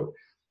throat.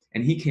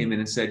 And he came in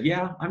and said,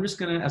 yeah, I'm just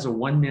going to, as a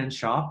one-man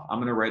shop, I'm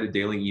going to write a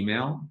daily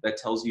email that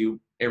tells you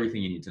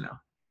everything you need to know.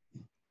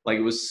 Like,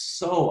 it was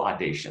so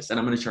audacious. And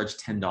I'm going to charge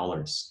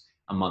 $10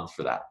 a month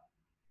for that.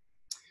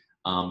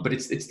 But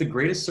it's the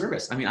greatest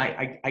service. I mean,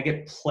 I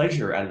get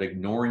pleasure out of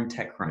ignoring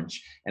TechCrunch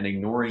and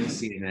ignoring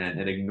CNN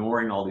and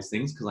ignoring all these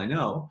things, because I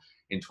know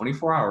in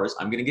 24 hours,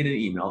 I'm going to get an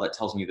email that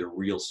tells me the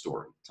real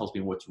story, tells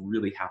me what's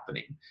really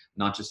happening,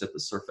 not just at the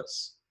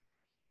surface.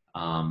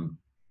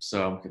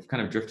 So I've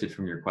kind of drifted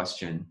from your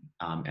question,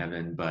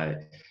 Evan,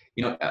 but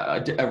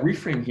a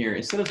reframe here,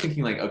 instead of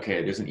thinking like,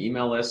 okay, there's an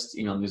email list,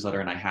 email newsletter,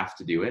 and I have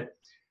to do it,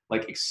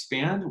 like,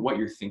 expand what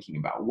you're thinking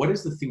about. What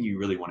is the thing you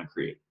really want to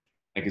create?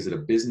 Like, is it a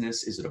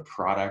business? Is it a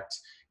product?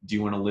 Do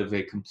you want to live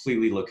a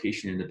completely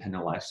location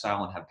independent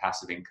lifestyle and have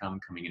passive income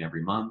coming in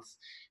every month?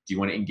 Do you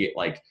want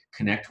to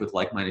connect with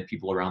like-minded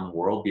people around the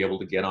world, be able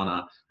to get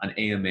on an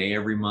AMA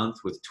every month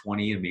with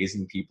 20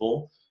 amazing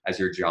people as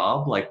your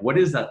job? Like, what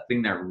is that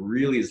thing that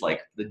really is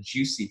like the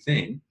juicy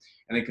thing?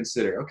 And then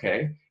consider,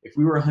 okay, if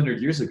we were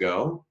 100 years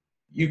ago,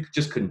 you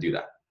just couldn't do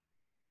that.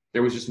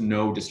 There was just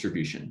no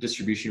distribution.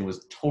 Distribution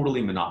was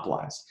totally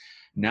monopolized.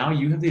 Now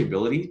you have the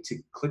ability to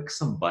click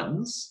some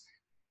buttons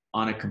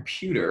on a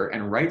computer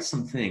and write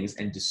some things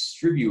and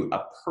distribute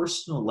a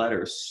personal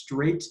letter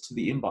straight to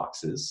the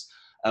inboxes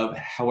of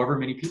however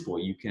many people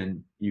you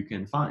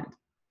can find.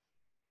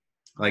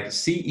 Like,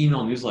 see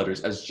email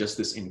newsletters as just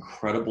this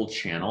incredible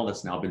channel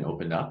that's now been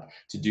opened up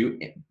to do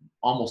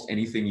almost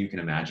anything you can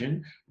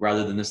imagine,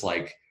 rather than this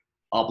like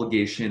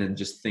obligation and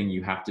just thing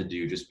you have to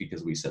do just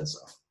because we said so.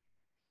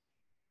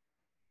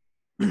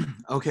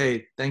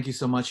 Okay, thank you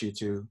so much, you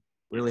two.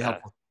 Really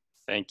helpful.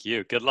 Thank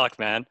you. Good luck,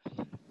 man.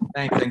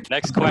 Thank you.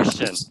 Next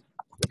question.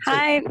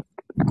 Hi.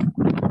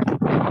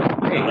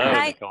 Hello,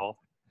 Hi. Nicole.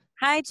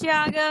 Hi,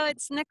 Tiago.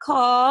 It's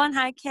Nicole, and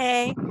hi,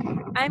 Kay.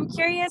 I'm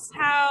curious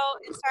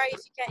sorry if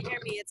you can't hear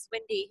me, it's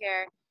windy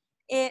here.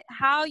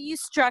 How you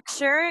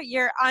structure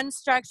your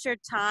unstructured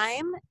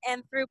time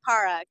and through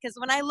Para. Because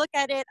when I look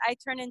at it, I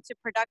turn into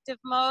productive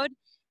mode,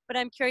 but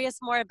I'm curious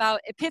more about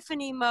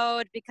epiphany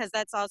mode, because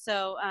that's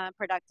also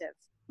productive.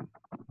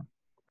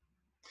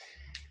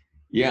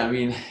 Yeah, I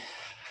mean,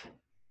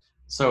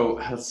 so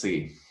let's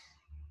see.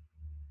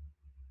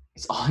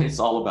 It's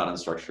all about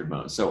unstructured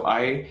mode. So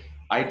I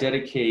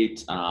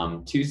dedicate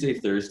Tuesday,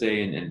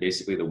 Thursday, and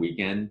basically the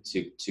weekend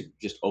to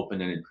just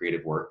open-ended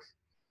creative work.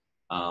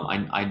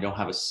 I don't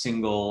have a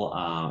single,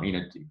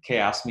 Kay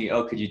asked me,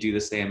 oh, could you do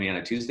this AMA on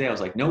a Tuesday? I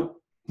was like, nope.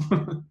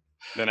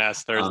 Then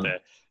ask Thursday.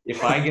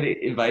 If I get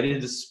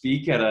invited to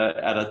speak at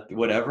a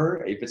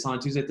whatever, if it's on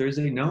a Tuesday,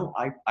 Thursday, no,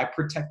 I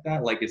protect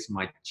that like it's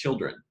my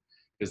children,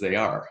 because they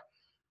are.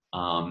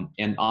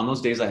 And on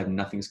those days I have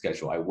nothing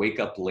scheduled. I wake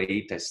up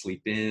late, I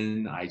sleep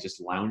in, I just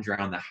lounge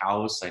around the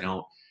house. I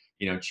don't,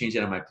 change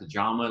out of my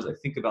pajamas. I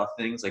think about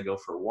things, I go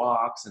for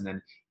walks. And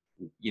then,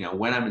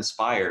 when I'm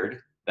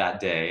inspired that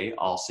day,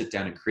 I'll sit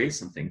down and create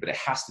something, but it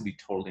has to be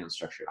totally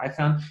unstructured. I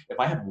found if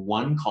I have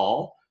one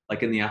call,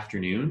 like in the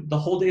afternoon, the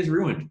whole day is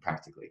ruined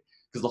practically.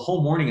 Because the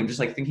whole morning I'm just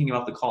like thinking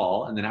about the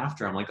call. And then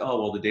after I'm like,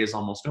 oh, well, the day's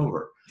almost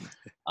over.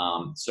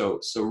 So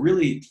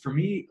really for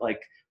me,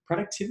 like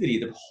productivity,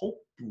 the whole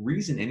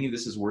reason any of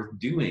this is worth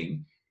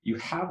doing, you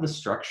have the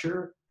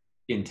structure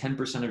in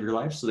 10% of your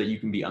life so that you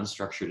can be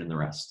unstructured in the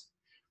rest.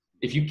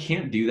 If you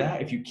can't do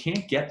that, if you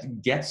can't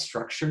get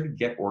structured,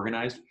 get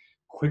organized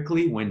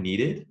quickly when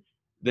needed,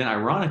 then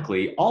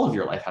ironically, all of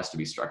your life has to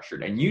be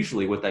structured. And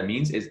usually what that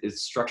means is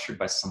it's structured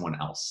by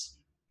someone else.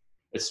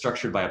 It's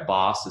structured by a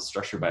boss, it's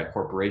structured by a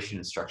corporation,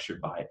 it's structured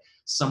by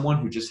someone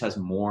who just has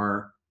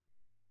more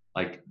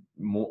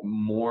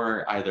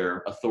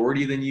either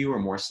authority than you or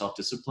more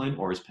self-discipline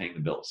or is paying the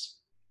bills.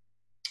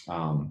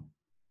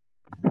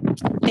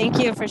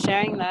 Thank you for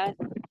sharing that.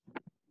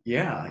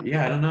 Yeah.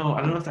 I don't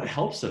know if that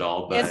helps at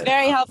all, but it's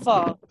very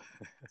helpful.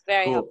 It's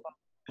very cool. helpful.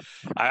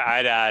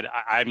 I'd add,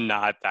 I'm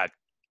not that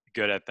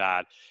good at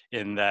that,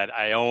 in that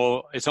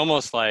it's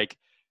almost like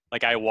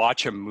I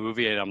watch a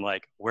movie and I'm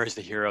like, where's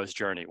the hero's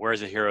journey?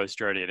 Where's the hero's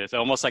journey? And it's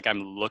almost like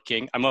I'm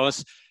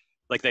almost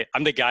like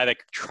I'm the guy that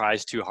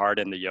tries too hard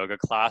in the yoga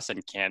class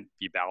and can't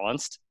be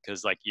balanced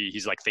because like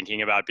he's like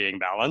thinking about being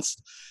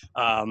balanced.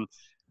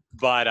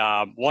 But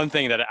one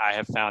thing that I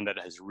have found that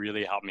has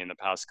really helped me in the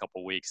past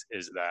couple of weeks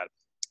is that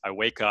I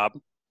wake up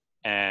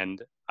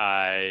and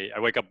I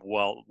wake up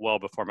well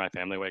before my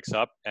family wakes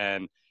up,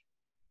 and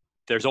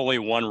there's only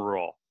one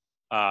rule: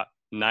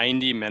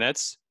 90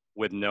 minutes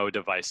with no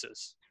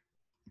devices.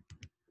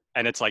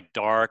 And it's like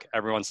dark,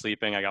 everyone's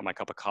sleeping, I got my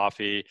cup of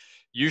coffee.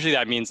 Usually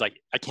that means like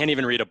I can't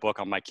even read a book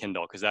on my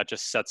Kindle because that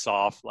just sets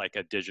off like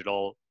a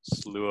digital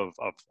slew of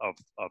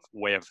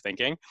way of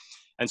thinking.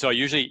 And so I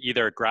usually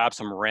either grab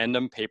some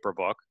random paper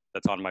book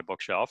that's on my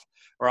bookshelf,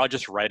 or I'll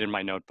just write in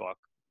my notebook.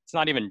 It's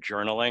not even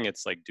journaling,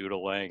 it's like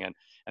doodling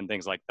and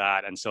things like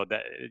that. And so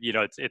that,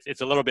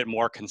 it's a little bit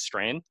more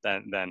constrained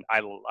than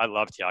I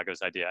love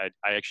Tiago's idea.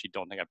 I actually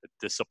don't think I have the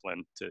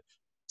discipline to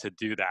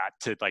do that,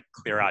 to like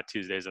clear out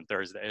Tuesdays and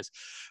Thursdays,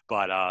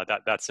 but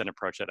that's an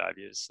approach that I've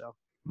used. So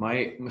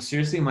my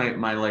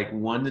like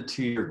 1 to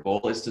 2 year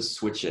goal is to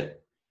switch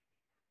it.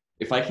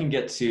 If I can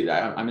get to,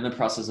 I'm in the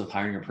process of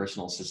hiring a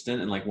personal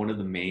assistant, and like one of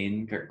the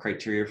main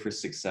criteria for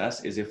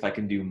success is if I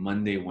can do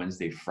Monday,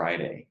 Wednesday,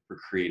 Friday for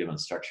creative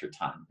unstructured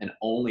time and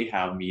only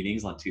have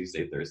meetings on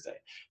Tuesday, Thursday.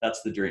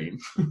 That's the dream.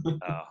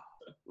 Oh,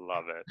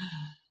 love it.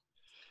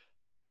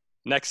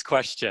 Next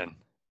question.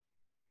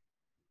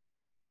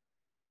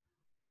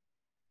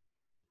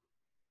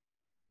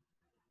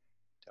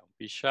 Don't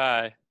be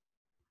shy.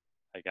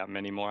 I got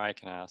many more I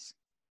can ask.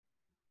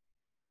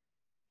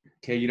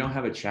 Okay, you don't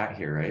have a chat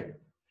here, right?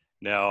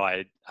 No,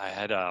 I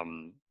had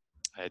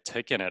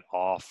taken it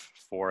off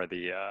for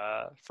the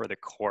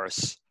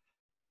course.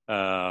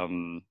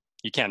 You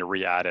can't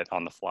re-add it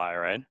on the fly,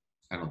 right?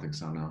 I don't think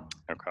so, no.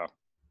 Okay.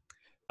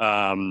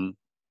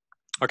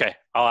 Okay,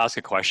 I'll ask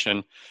a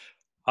question.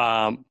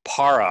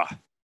 Para,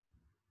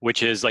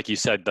 which is, like you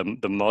said,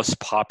 the most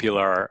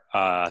popular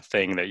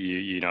thing that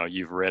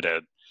you've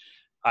written.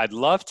 I'd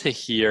love to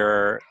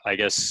hear, I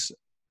guess,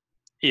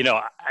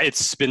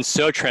 it's been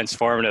so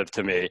transformative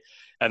to me.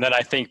 And then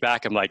I think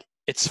back, I'm like,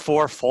 it's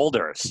 4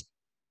 folders.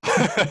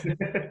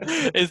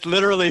 It's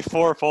literally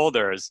 4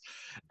 folders.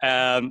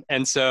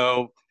 And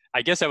so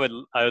I guess I would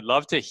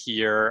love to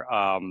hear,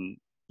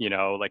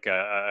 like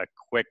a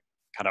quick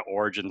kind of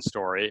origin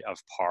story of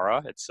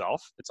Para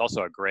itself. It's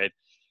also a great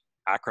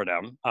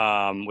acronym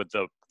with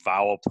the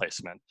vowel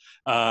placement.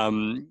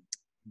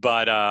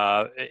 But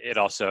it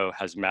also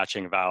has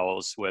matching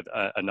vowels with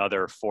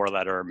another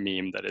 4-letter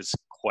meme that is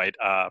quite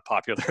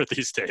popular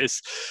these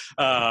days.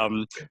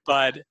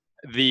 But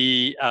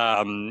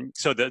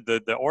so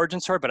the origin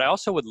story, but I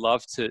also would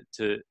love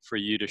for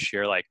you to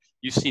share, like,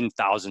 you've seen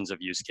thousands of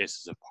use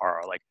cases of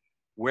Para. Like,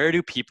 where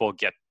do people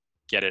get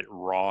it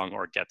wrong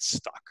or get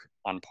stuck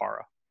on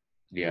Para?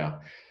 Yeah.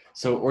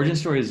 So origin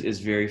story is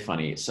very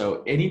funny.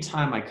 So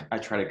anytime I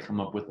try to come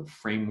up with a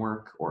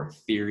framework or a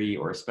theory,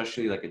 or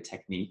especially like a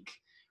technique,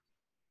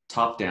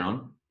 top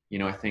down,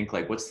 I think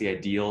like, what's the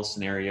ideal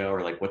scenario,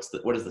 or like what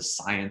does the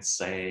science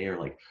say, or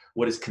like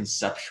what is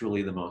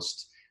conceptually the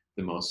most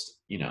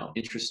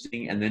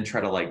interesting, and then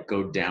try to like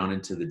go down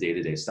into the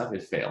day-to-day stuff,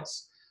 it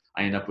fails.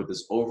 I end up with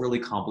this overly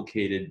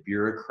complicated,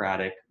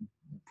 bureaucratic,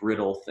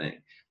 brittle thing.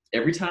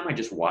 Every time I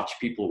just watch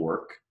people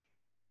work,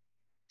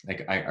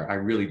 like I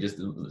really just,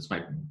 it's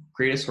my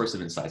greatest source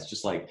of insights.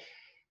 Just like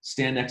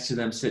stand next to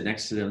them, sit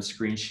next to them,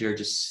 screen share,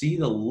 just see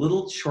the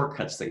little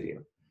shortcuts they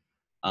do.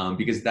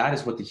 Because that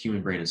is what the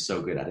human brain is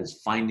so good at,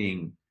 is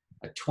finding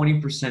a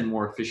 20%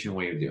 more efficient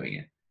way of doing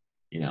it,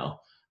 you know?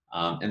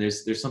 And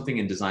there's something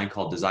in design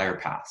called desire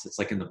paths. It's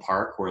like in the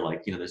park where,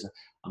 like, you know, there's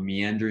a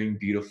meandering,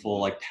 beautiful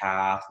like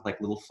path with like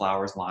little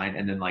flowers lined,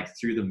 and then like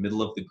through the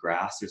middle of the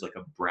grass, there's like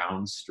a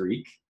brown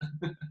streak.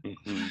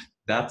 Mm-hmm.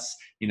 That's,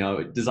 you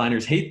know,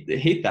 designers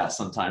hate that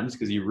sometimes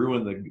because you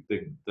ruin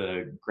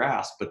the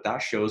grass, but that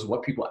shows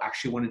what people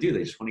actually want to do.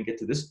 They just want to get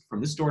to this,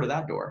 from this door to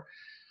that door.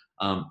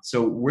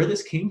 So where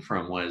this came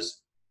from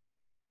was,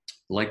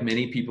 like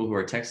many people who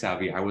are tech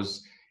savvy, I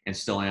was, and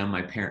still am,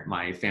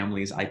 my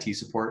family's IT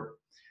support.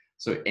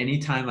 So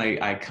anytime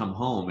I come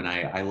home, and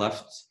I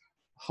left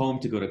home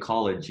to go to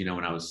college, you know,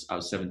 when I was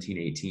 17,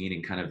 18,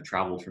 and kind of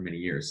traveled for many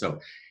years. So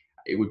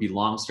it would be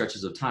long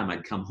stretches of time.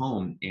 I'd come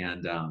home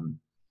and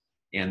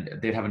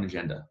they'd have an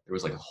agenda. There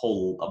was like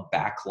a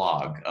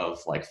backlog of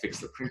like, fix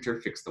the printer,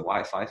 fix the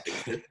Wi-Fi,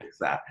 fix this, fix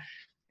that.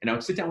 And I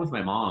would sit down with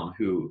my mom,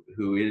 who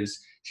is,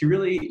 she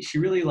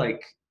really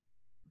like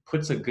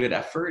puts a good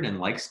effort and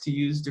likes to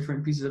use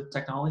different pieces of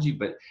technology,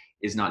 but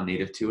is not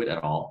native to it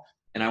at all.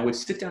 And I would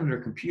sit down at her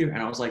computer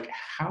and I was like,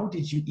 how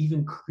did you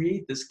even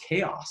create this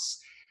chaos?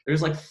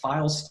 There's like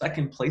files stuck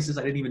in places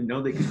I didn't even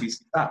know they could be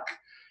stuck,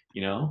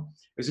 you know?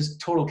 It was just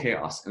total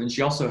chaos. And then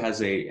she also has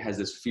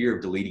this fear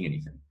of deleting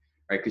anything,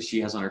 right? Because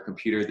she has on her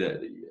computer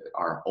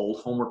our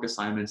old homework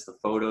assignments, the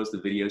photos, the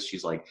videos.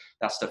 She's like,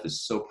 that stuff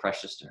is so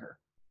precious to her.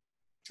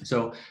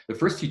 So the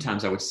first few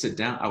times I would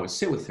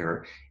sit with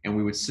her, and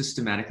we would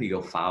systematically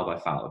go file by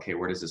file. Okay,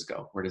 where does this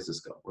go? Where does this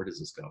go? Where does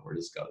this go? Where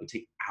does this go? It would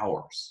take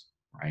hours,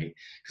 right?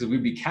 Because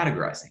we'd be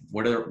categorizing.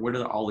 What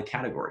are all the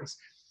categories?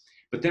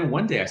 But then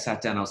one day I sat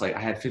down, I was like, I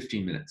had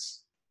 15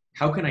 minutes.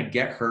 How can I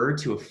get her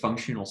to a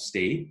functional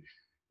state,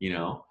 you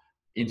know,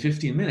 in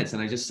 15 minutes?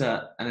 And I just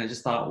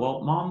thought,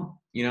 well, Mom,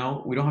 you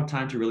know, we don't have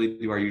time to really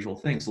do our usual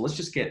thing. So let's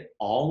just get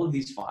all of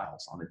these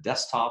files on the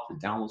desktop, the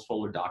downloads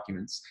folder,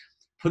 documents,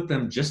 put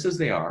them just as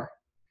they are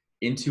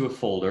into a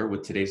folder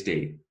with today's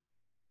date,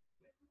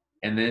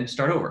 and then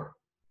start over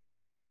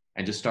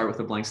and just start with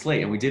a blank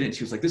slate. And we did it. And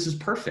she was like, this is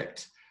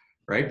perfect,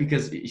 right?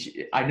 Because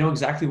I know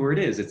exactly where it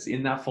is. It's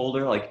in that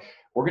folder. Like,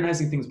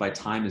 organizing things by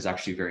time is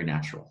actually very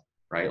natural,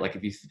 right? Like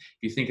if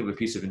you think of a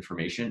piece of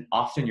information,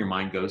 often your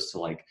mind goes to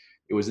like,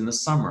 it was in the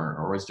summer,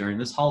 or it was during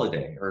this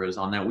holiday, or it was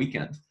on that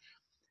weekend.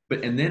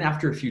 And then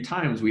after a few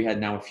times, we had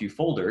now a few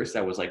folders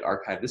that was like,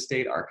 archive this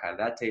date, archive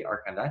that date,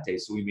 archive that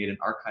date. So we made an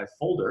archive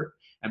folder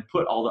and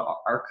put all the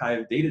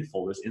archive dated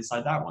folders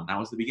inside that one. That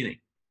was the beginning.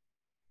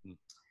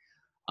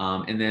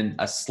 And then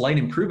a slight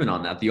improvement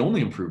on that, the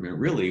only improvement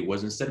really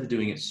was, instead of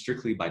doing it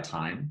strictly by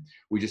time,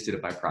 we just did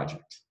it by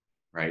project,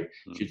 right?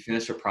 She'd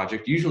finish a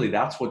project. Usually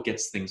that's what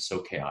gets things so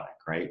chaotic,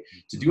 right?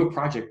 To do a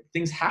project,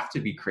 things have to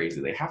be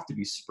crazy. They have to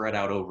be spread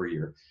out over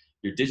your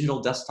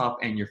digital desktop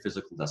and your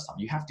physical desktop.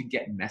 You have to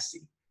get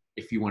messy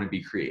if you want to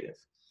be creative.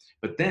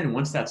 But then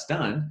once that's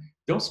done,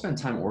 don't spend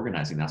time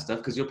organizing that stuff,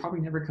 because you'll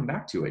probably never come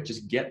back to it.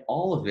 Just get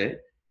all of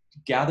it,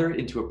 gather it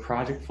into a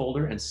project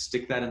folder, and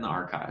stick that in the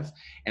archive.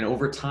 And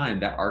over time,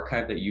 that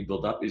archive that you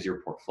build up is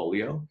your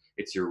portfolio.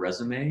 It's your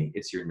resume.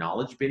 It's your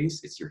knowledge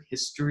base. It's your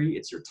history.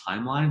 It's your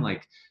timeline.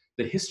 Like,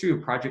 the history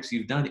of projects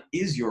you've done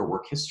is your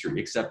work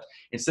history, except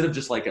instead of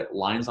just like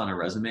lines on a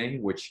resume,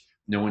 which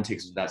no one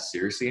takes that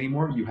seriously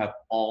anymore, you have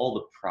all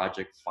the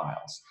project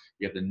files.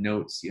 You have the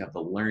notes, you have the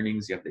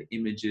learnings, you have the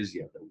images,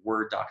 you have the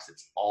Word docs.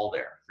 It's all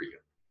there for you.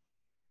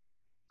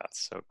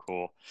 That's so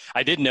cool.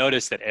 I did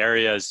notice that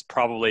areas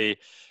probably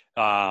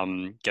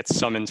get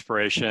some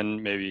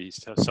inspiration, maybe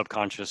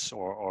subconscious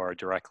or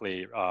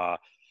directly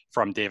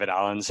from David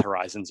Allen's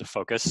Horizons of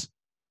Focus.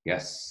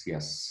 Yes.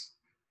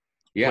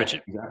 Yeah,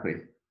 exactly.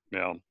 You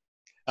know,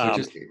 so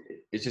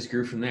it just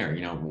grew from there.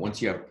 You know,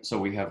 once you have, so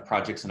we have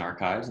projects and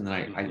archives, and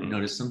then I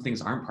noticed some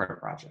things aren't part of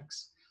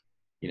projects.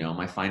 You know,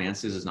 my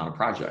finances is not a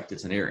project,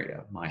 it's an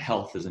area. My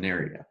health is an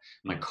area.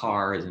 My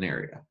car is an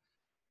area.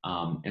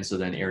 And so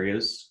then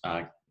areas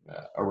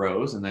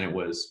arose, and then it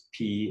was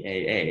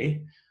PAA.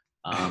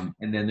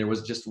 And then there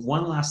was just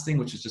one last thing,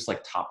 which is just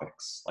like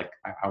topics. Like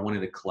I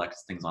wanted to collect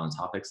things on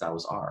topics. That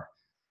was R.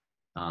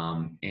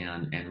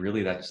 And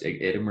really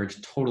it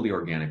emerged totally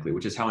organically,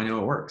 which is how I know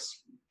it works.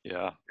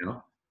 Yeah. You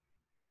know?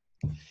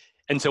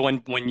 And so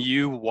when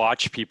you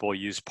watch people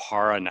use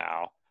Para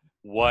now,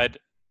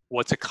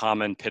 what's a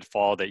common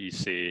pitfall that you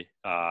see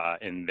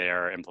in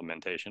their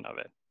implementation of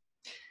it?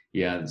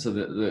 Yeah. So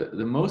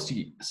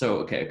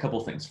okay, a couple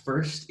of things.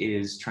 First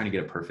is trying to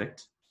get it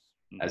perfect,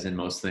 as in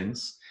most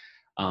things.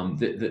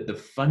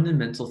 The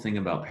fundamental thing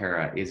about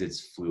Para is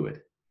it's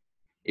fluid.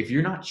 If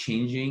you're not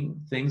changing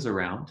things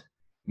around,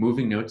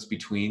 moving notes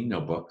between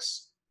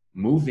notebooks,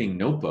 moving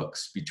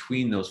notebooks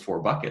between those 4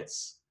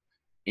 buckets,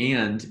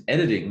 and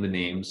editing the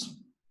names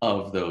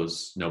of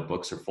those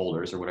notebooks or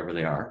folders or whatever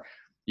they are,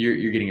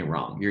 you're getting it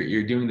wrong.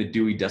 You're doing the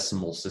Dewey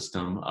Decimal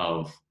System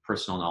of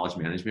personal knowledge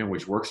management,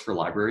 which works for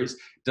libraries,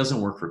 doesn't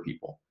work for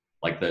people.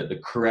 Like the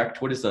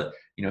correct, what is the,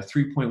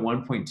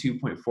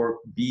 3.1.2.4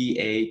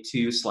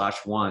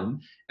 BA2/1,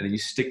 and then you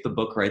stick the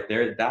book right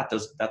there. That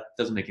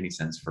doesn't make any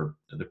sense for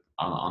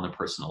on the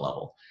personal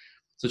level.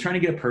 So trying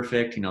to get it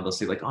perfect, they'll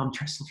say like, oh, I'm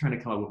still trying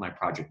to come up with my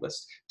project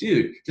list.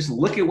 Dude, just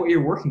look at what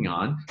you're working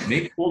on,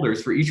 make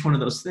folders for each one of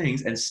those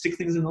things, and stick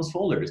things in those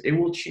folders. It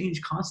will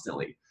change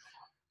constantly.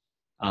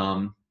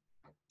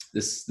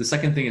 The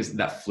second thing is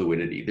that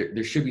fluidity.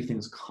 There should be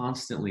things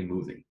constantly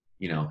moving.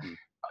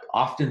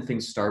 Often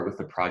things start with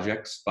the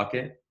projects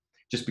bucket,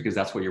 just because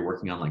that's what you're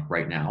working on like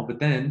right now. But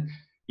then,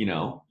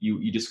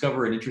 you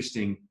discover an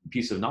interesting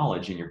piece of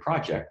knowledge in your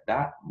project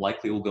that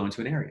likely will go into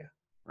an area,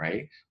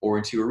 right? Or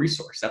into a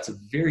resource. That's a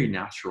very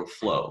natural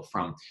flow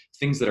from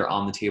things that are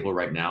on the table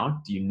right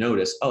now. Do you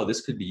notice, oh,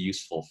 this could be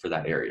useful for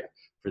that area,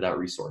 for that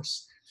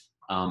resource?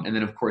 And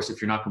then of course,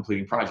 if you're not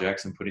completing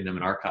projects and putting them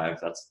in archive,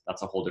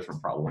 that's a whole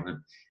different problem. And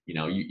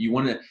you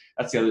want to,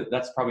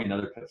 that's probably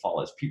another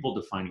pitfall, is people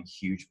defining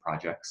huge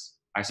projects.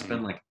 I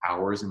spend like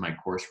hours in my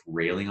course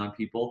railing on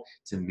people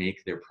to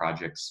make their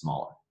projects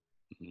smaller.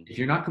 If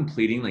you're not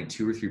completing like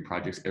 2 or 3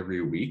 projects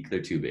every week,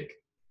 they're too big.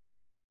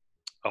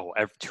 Oh,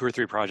 2 or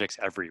 3 projects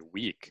every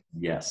week.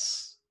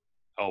 Yes.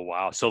 Oh,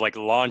 wow. So like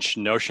launch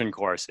Notion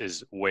course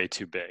is way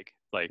too big.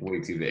 Like way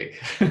too big.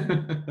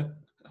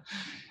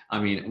 I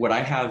mean, what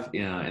I have,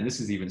 and this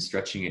is even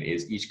stretching it,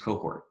 is each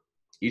cohort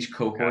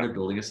of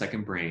building a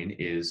second brain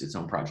is its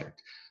own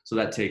project. So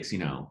that takes,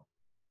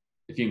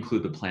 if you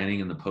include the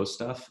planning and the post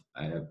stuff,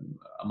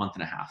 a month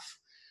and a half.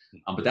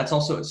 But that's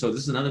also, so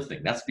this is another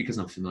thing. That's because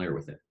I'm familiar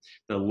with it.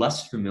 The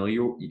less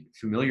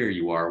familiar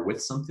you are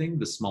with something,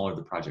 the smaller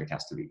the project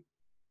has to be,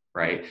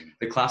 right?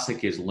 The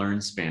classic is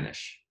learn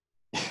Spanish.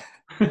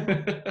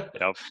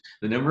 Yep.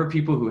 The number of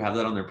people who have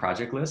that on their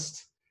project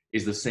list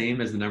is the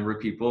same as the number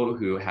of people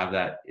who have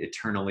that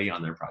eternally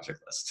on their project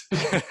list.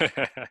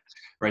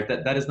 Right?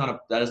 That is not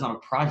a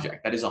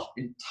project. That is an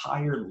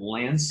entire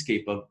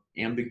landscape of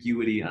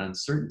ambiguity and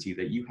uncertainty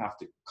that you have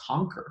to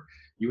conquer.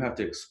 You have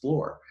to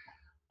explore.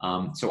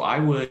 So I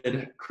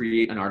would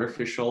create an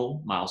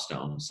artificial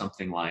milestone,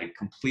 something like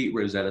complete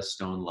Rosetta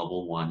Stone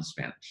level 1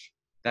 Spanish.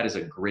 That is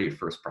a great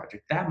first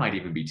project. That might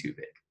even be too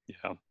big.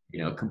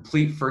 Yeah.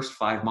 Complete first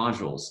 5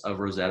 modules of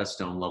Rosetta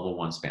Stone level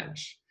 1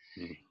 Spanish.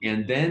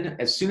 And then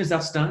as soon as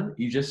that's done,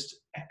 you just,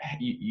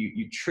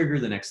 you trigger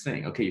the next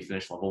thing. Okay, you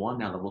finished level 1,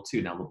 now level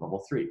 2, now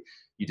level 3.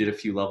 You did a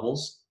few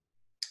levels.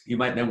 You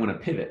might then want to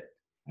pivot.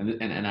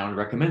 And I would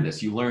recommend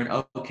this. You learn,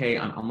 oh, okay,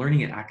 I'm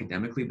learning it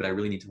academically, but I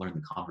really need to learn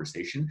the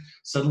conversation.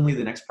 Suddenly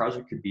the next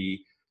project could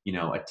be,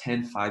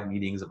 attend 5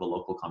 meetings of a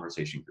local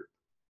conversation group.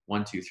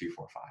 1, 2, 3,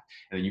 4, 5.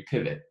 And then you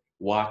pivot.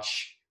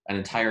 Watch an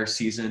entire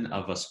season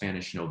of a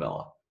Spanish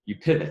novella. You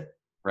pivot,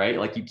 right?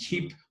 Like you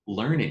keep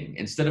learning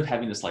instead of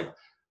having this like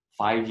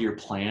 5-year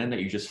plan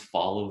that you just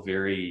follow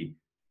very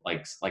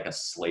like a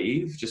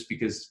slave, just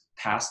because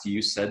past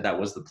you said that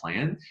was the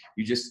plan.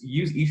 You just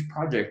use each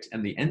project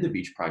and the end of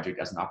each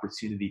project as an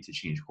opportunity to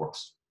change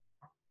course.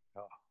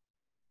 Oh,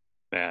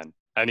 man,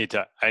 I need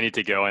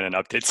to go in and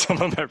update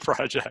some of my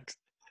projects.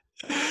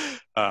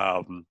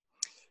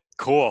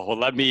 Cool. Well,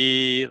 let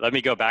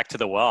me go back to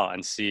the well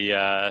and see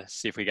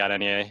if we got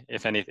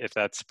if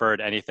that spurred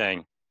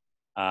anything.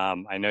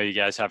 I know you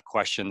guys have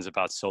questions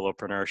about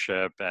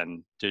solopreneurship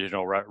and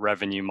digital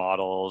revenue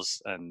models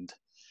and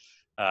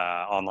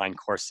online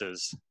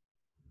courses.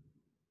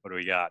 What do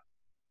we got?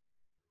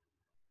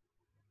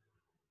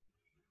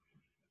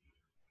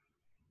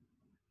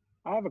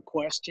 I have a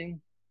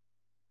question.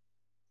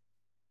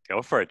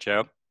 Go for it,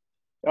 Joe.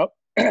 Oh,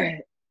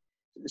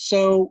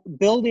 so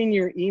building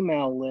your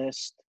email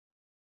list,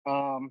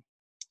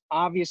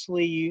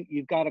 obviously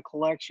you've got a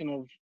collection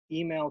of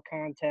email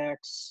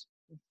contacts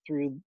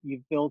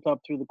you've built up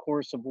through the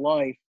course of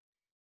life.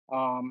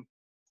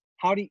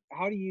 How do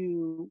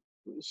you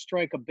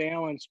strike a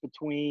balance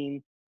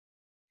between,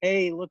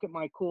 hey, look at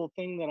my cool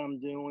thing that I'm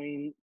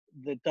doing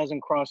that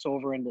doesn't cross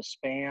over into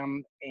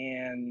spam,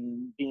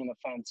 and being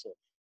offensive?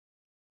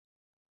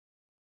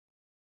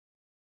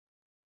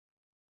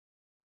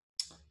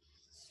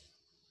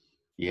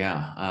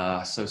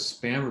 Yeah. So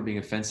spam or being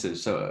offensive.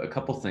 So a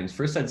couple things.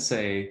 First, I'd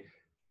say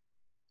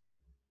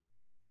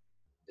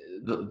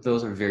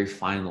those are very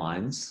fine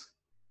lines.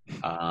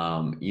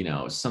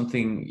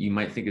 Something you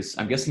might think is,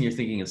 I'm guessing you're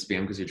thinking it's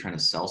spam because you're trying to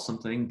sell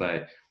something,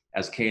 but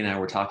as Kay and I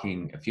were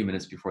talking a few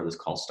minutes before this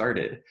call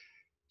started,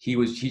 he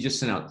just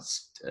sent out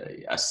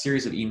a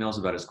series of emails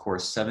about his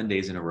course 7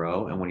 days in a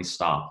row. And when he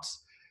stopped,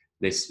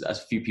 a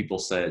few people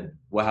said,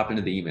 what happened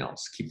to the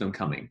emails? Keep them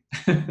coming.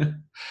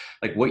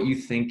 Like what you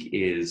think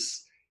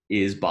is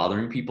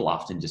bothering people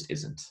often just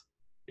isn't.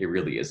 It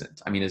really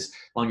isn't. I mean, as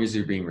long as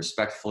you're being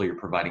respectful, you're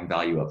providing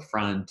value up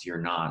front, you're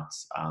not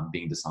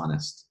being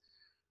dishonest.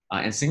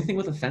 And same thing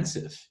with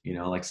offensive.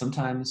 Like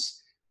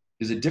sometimes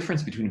there's a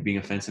difference between being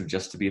offensive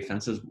just to be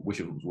offensive, which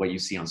is what you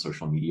see on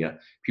social media.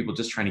 People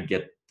just trying to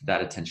get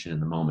that attention in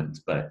the moment.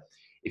 But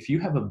if you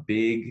have a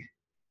big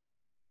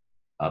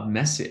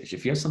message,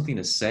 if you have something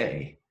to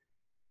say,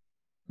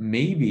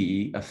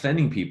 maybe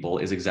offending people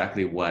is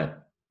exactly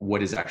what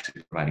is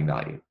actually providing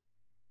value.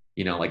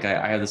 You know, like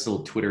I have this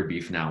little Twitter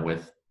beef now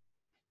with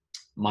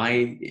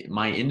my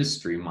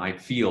industry. My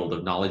field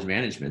of knowledge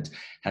management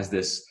has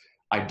this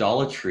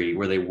idolatry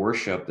where they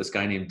worship this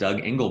guy named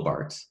Doug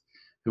Engelbart,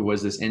 who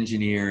was this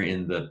engineer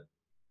in the,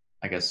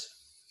 I guess,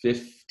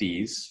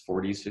 50s,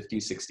 40s,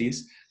 50s,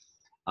 60s.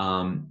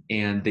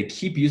 And they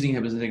keep using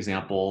him as an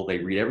example. They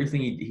read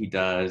everything he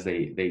does.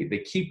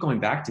 They keep going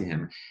back to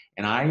him.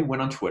 And I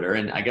went on Twitter,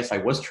 and I guess I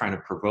was trying to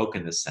provoke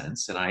in this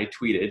sense. And I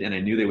tweeted, and I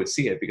knew they would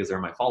see it because they're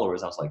my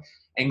followers. I was like,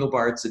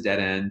 Engelbart's a dead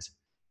end.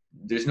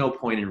 There's no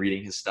point in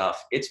reading his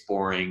stuff. It's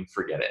boring.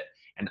 Forget it.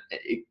 And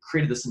it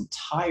created this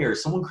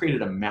someone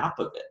created a map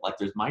of it. Like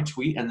there's my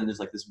tweet, and then there's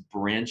like this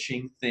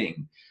branching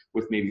thing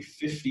with maybe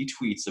 50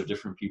 tweets of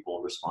different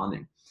people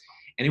responding.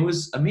 And it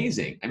was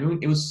amazing. I mean,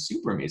 it was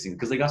super amazing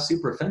because they got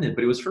super offended,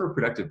 but it was for a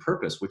productive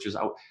purpose, which is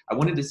I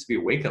wanted this to be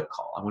a wake-up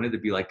call. I wanted to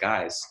be like,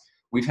 guys,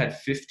 we've had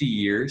 50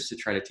 years to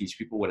try to teach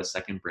people what a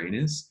second brain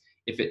is.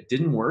 If it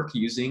didn't work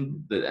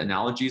using the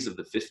analogies of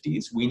the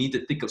 50s, we need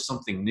to think of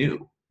something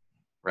new,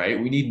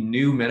 right? We need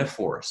new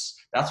metaphors.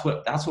 That's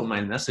what my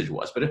message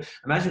was. But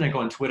imagine I go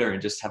on Twitter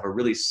and just have a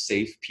really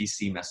safe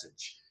PC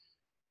message.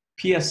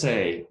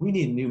 PSA, we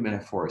need new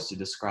metaphors to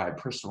describe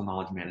personal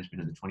knowledge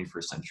management in the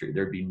 21st century.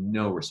 There'd be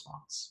no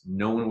response.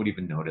 No one would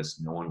even notice.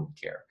 No one would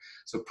care.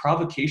 So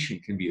provocation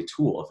can be a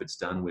tool if it's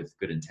done with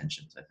good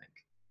intentions, I think.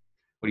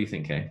 What do you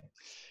think, Kay?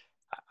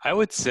 I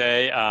would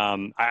say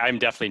I'm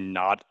definitely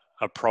not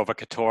a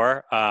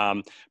provocateur,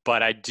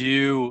 but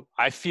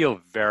I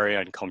feel very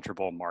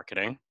uncomfortable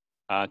marketing.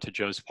 To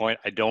Joe's point,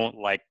 I don't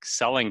like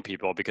selling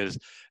people because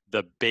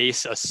the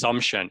base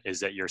assumption is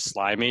that you're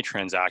slimy,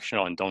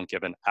 transactional, and don't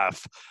give an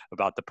F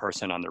about the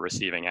person on the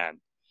receiving end.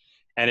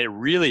 And it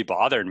really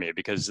bothered me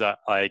because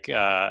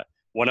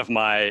one of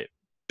my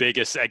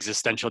biggest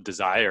existential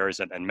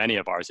desires, and many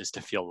of ours, is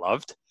to feel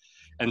loved.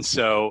 And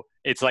so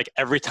it's like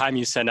every time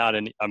you send out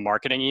a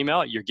marketing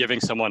email, you're giving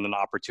someone an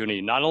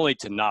opportunity not only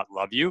to not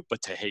love you,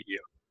 but to hate you.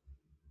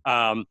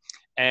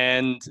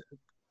 And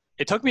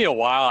it took me a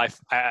while.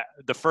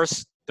 The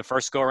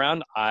first go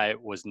around, I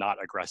was not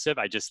aggressive.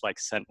 I just like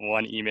sent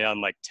one email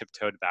and like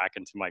tiptoed back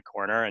into my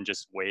corner and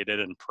just waited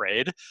and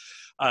prayed.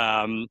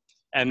 And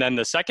then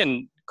the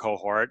second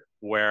cohort,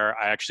 where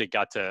I actually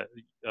got to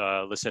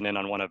listen in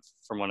on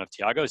from one of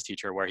Tiago's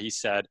teacher, where he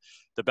said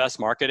the best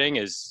marketing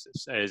is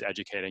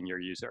educating your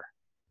user.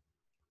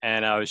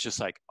 And I was just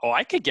like, oh,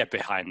 I could get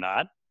behind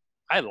that.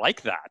 I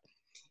like that.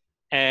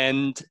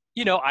 And,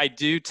 you know, I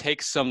do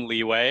take some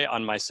leeway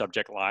on my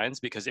subject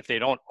lines because if they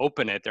don't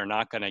open it, they're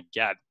not going to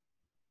get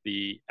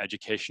the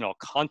educational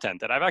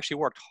content that I've actually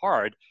worked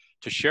hard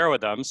to share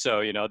with them. So,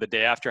 you know, the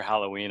day after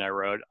Halloween, I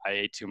wrote, I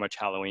ate too much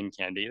Halloween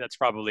candy. That's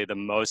probably the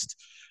most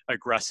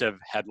aggressive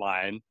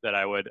headline that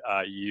I would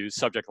use,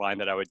 subject line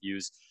that I would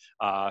use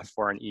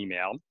for an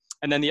email.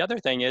 And then the other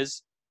thing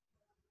is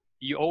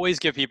you always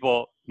give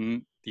people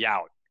the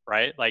out,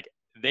 right? Like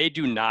they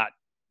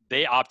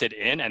opted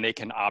in and they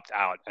can opt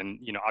out. And,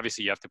 you know,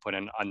 obviously you have to put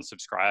in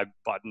unsubscribe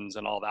buttons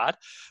and all that,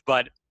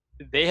 but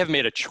they have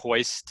made a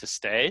choice to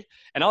stay,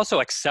 and also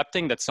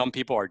accepting that some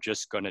people are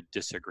just going to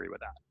disagree with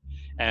that.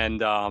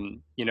 And,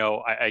 you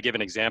know, I give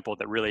an example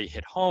that really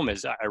hit home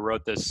is I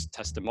wrote this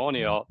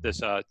testimonial,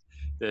 this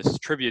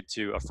tribute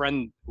to a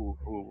friend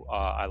who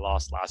I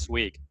lost last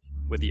week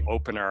with the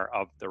opener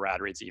of the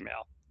RadReads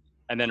email.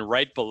 And then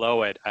right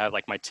below it, I had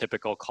like my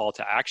typical call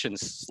to action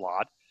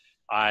slot.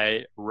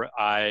 I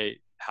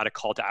had a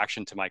call to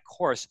action to my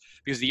course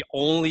because the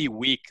only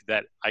week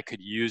that I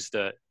could use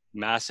the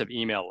massive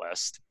email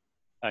list,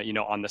 you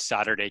know, on the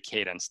Saturday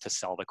cadence to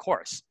sell the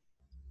course.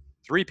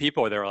 3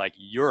 people, they were like,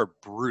 you're a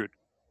brute.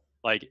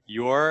 Like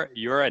you're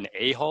an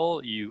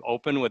a-hole. You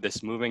open with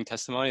this moving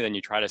testimony, then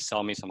you try to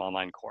sell me some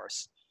online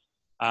course.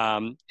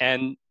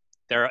 And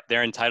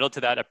they're entitled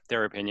to that,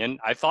 their opinion.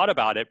 I thought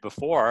about it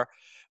before,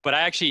 but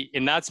I actually,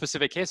 in that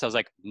specific case, I was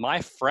like,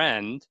 my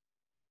friend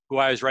who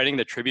I was writing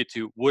the tribute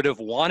to would have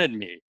wanted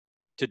me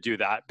to do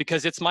that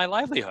because it's my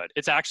livelihood.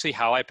 It's actually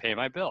how I pay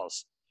my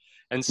bills.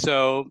 And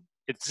so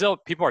it's still,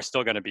 people are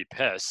still going to be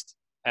pissed,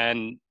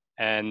 and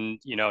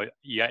you know,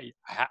 yeah,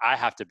 I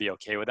have to be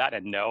okay with that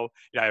and know,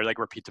 you know, I like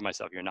repeat to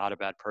myself, you're not a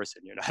bad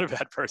person. You're not a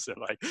bad person.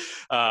 Like,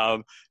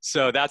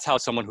 so that's how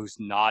someone who's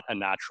not a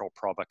natural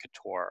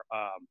provocateur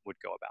would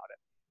go about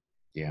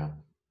it. Yeah.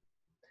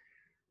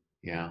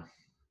 Yeah.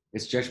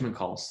 It's judgment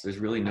calls. There's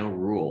really no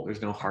rule.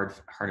 There's no hard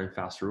and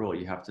fast rule.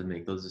 You have to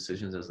make those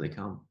decisions as they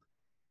come.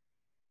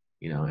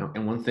 You know,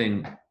 and one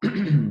thing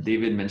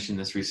David mentioned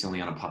this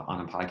recently on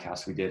a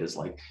podcast we did is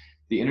like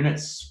the internet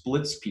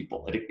splits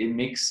people. It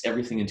makes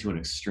everything into an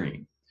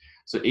extreme.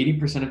 So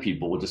 80% of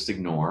people will just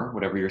ignore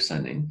whatever you're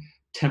sending.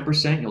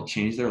 10% you'll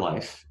change their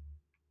life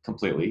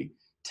completely.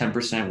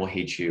 10% will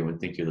hate you and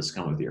think you're the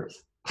scum of the earth.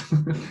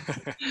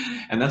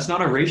 And that's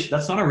not a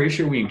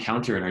ratio we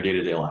encounter in our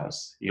day-to-day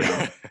lives. You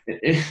know,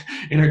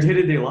 in our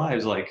day-to-day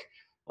lives, like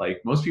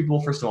most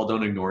people, first of all,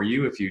 don't ignore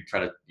you if you try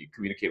to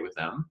communicate with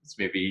them. It's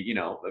maybe, you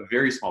know, a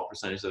very small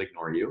percentage that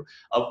ignore you.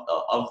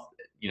 Of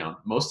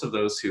most of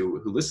those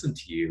who listen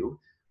to you,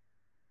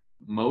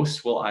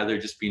 most will either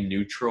just be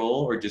neutral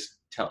or just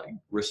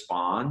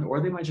respond,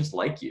 or they might just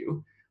like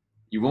you.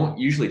 You won't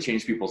usually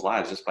change people's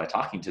lives just by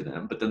talking to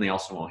them, but then they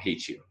also won't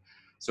hate you.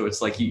 So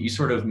it's like you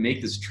sort of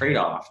make this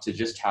trade-off to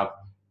just have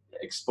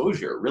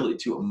exposure really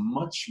to a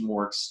much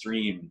more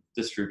extreme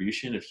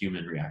distribution of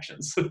human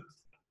reactions.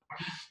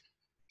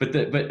 But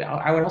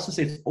I would also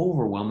say it's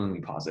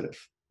overwhelmingly positive.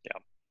 Yeah.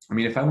 I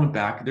mean, if I went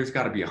back, there's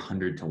got to be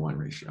 100-to-1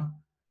 ratio.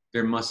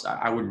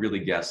 I would really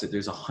guess that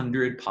there's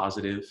 100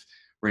 positive,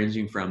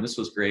 ranging from this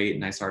was great,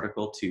 nice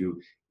article, to,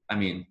 I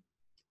mean,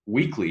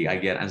 weekly I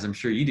get, as I'm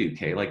sure you do,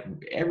 Kay, like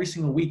every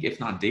single week, if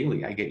not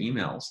daily, I get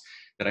emails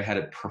that I had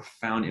a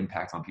profound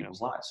impact on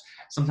people's lives.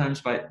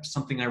 Sometimes by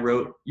something I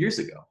wrote years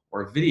ago,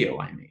 or a video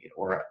I made,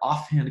 or an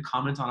offhand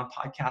comment on a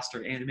podcast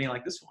or anime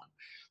like this one.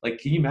 Like,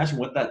 can you imagine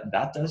what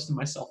that does to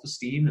my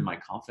self-esteem and my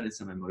confidence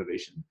and my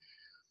motivation?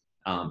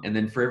 And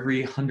then for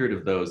every 100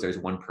 of those, there's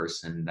one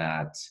person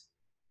that,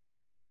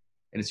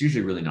 and it's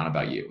usually really not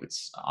about you.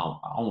 It's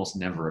almost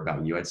never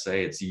about you. I'd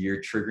say it's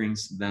you're triggering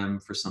them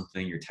for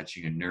something. You're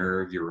touching a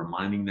nerve. You're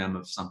reminding them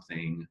of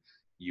something.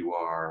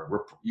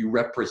 You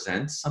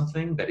represent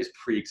something that is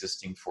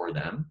pre-existing for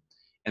them,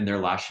 and they're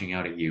lashing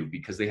out at you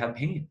because they have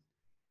pain.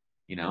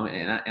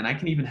 And I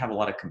can even have a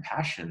lot of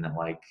compassion that,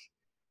 like,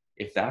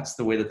 if that's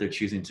the way that they're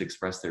choosing to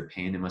express their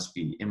pain, it must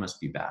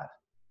be bad.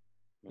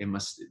 They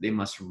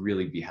must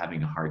really be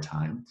having a hard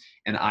time.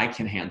 And I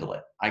can handle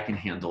it. I can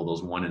handle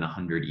those 1 in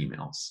 100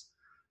 emails.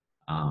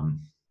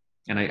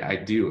 And I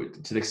do,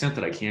 to the extent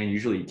that I can.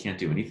 Usually you can't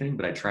do anything,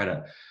 but I try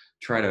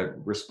to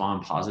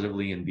respond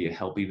positively and be a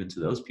help even to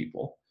those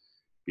people,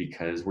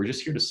 because we're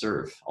just here to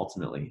serve.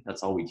 Ultimately,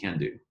 that's all we can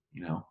do,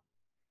 That's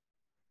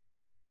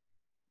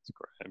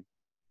great.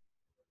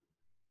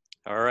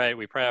 All right,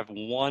 we probably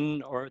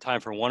have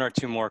time for 1 or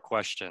 2 more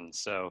questions.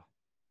 So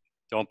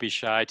don't be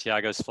shy.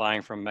 Tiago's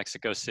flying from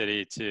Mexico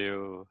City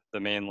to the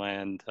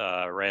mainland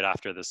right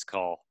after this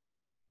call.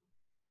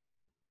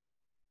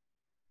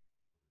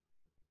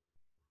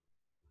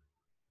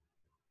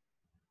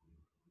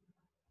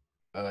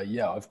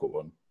 Yeah, I've got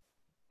one.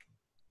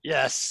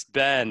 Yes,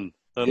 Ben,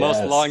 the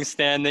most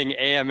long-standing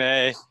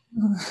AMA.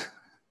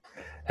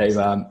 Hey,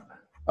 man.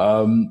 I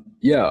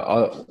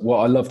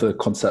love the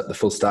concept, the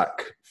full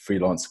stack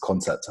freelance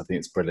concept. I think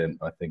it's brilliant.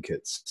 I think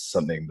it's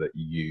something that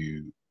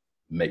you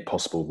make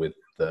possible with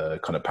the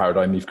kind of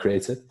paradigm you've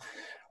created.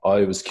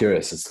 I was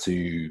curious as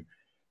to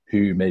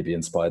who maybe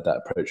inspired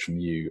that approach from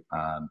you,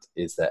 and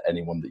is there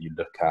anyone that you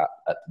look at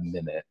the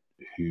minute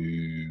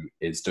who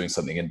is doing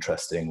something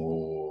interesting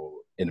or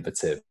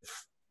innovative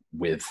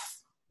with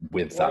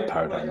that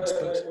paradigm, I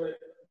suppose?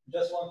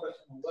 Just one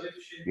question. What if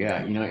she?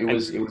 Yeah,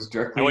 it was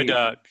directly. I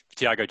would,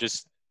 Tiago,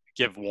 just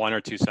give 1 or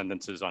 2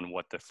 sentences on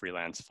what the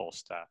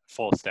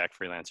full stack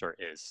freelancer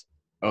is.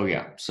 Oh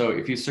yeah. So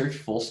if you search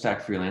full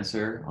stack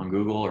freelancer on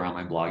Google or on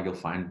my blog, you'll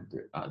find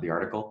the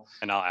article.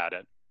 And I'll add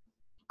it.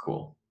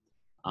 Cool.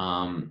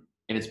 And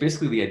it's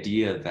basically the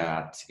idea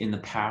that in the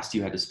past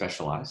you had to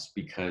specialize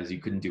because you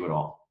couldn't do it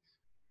all.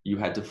 You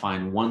had to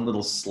find one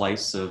little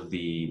slice of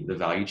the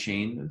value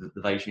chain.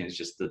 The value chain is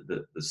just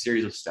the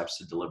series of steps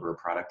to deliver a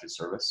product or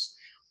service.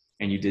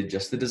 And you did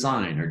just the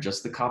design, or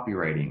just the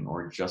copywriting,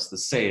 or just the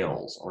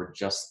sales, or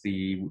just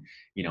the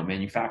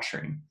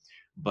manufacturing.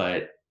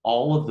 But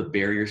all of the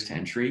barriers to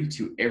entry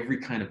to every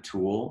kind of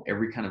tool,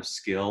 every kind of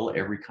skill,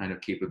 every kind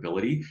of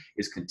capability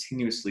is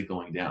continuously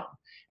going down.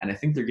 And I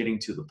think they're getting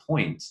to the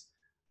point,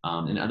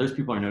 and others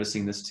people are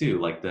noticing this too,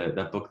 like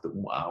that book,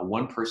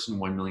 One Person,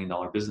 $1 Million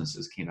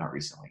Businesses, came out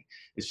recently.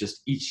 It's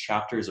just each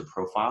chapter is a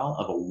profile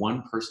of a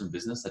one-person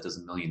business that does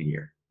 $1 million a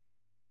year,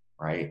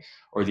 right?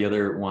 Or the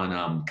other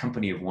one,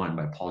 Company of One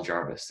by Paul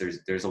Jarvis.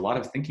 There's a lot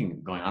of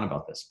thinking going on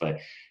about this, but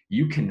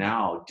you can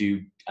now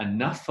do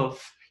enough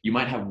of, you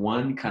might have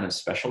one kind of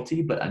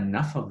specialty, but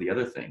enough of the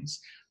other things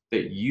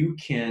that you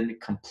can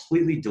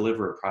completely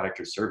deliver a product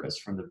or service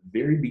from the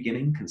very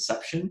beginning,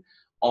 conception,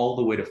 all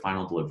the way to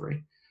final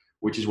delivery,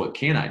 which is what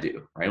Kay and I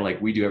do, right? Like,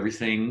 we do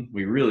everything.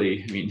 We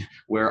really,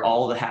 wear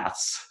all the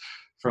hats,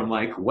 from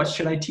like, what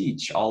should I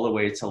teach, all the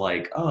way to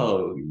like,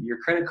 oh, your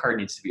credit card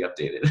needs to be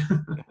updated.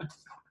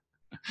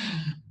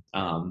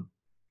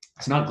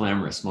 It's not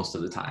glamorous most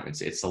of the time.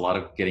 It's a lot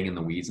of getting in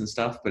the weeds and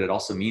stuff, but it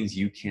also means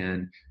you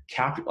can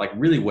capture, like,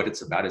 really what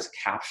it's about is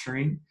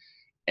capturing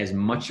as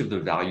much of the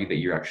value that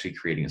you're actually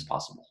creating as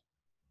possible.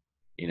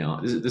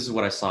 This is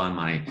what I saw in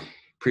my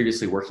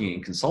previously working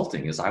in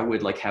consulting, is I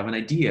would like have an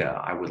idea.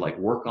 I would like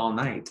work all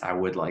night. I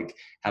would like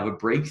have a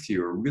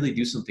breakthrough or really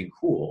do something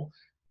cool.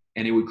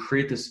 And it would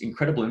create this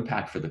incredible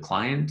impact for the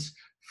client,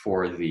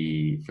 for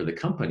the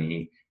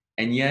company,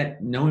 and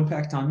yet no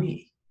impact on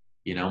me.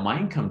 My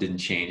income didn't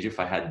change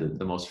if I had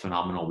the most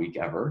phenomenal week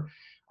ever.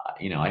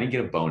 I didn't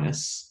get a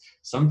bonus.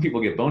 Some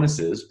people get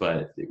bonuses,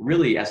 but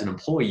really as an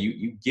employee,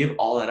 you give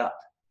all that up.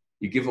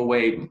 You give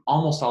away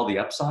almost all the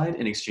upside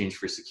in exchange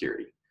for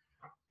security.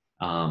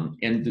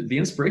 And the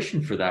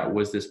inspiration for that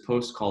was this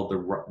post called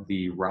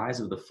The Rise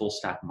of the Full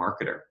Stack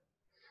Marketer,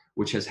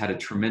 which has had a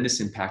tremendous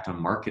impact on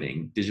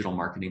marketing, digital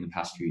marketing, the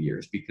past few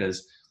years.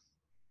 Because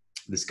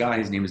this guy,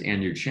 his name is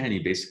Andrew Chen, he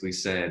basically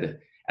said,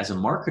 as a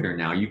marketer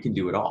now, you can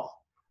do it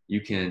all.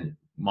 You can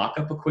mock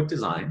up a quick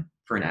design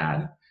for an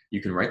ad.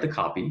 You can write the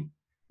copy.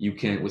 You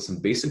can, with some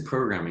basic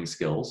programming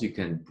skills, you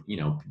can,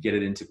 get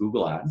it into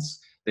Google Ads.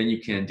 Then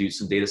you can do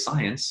some data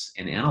science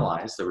and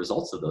analyze the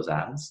results of those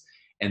ads.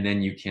 And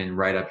then you can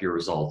write up your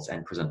results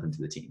and present them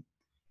to the team.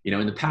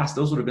 In the past,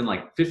 those would have been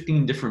like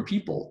 15 different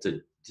people to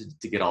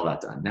get all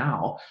that done.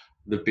 Now,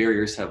 the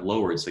barriers have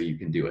lowered so you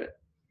can do it.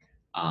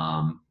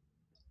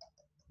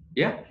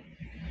 Yeah.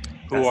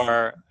 Who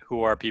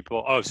are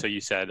people? Oh, so you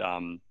said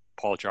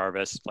Paul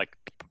Jarvis, like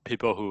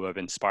people who have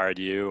inspired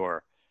you,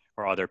 or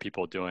other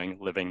people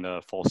living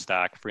the full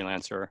stack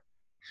freelancer?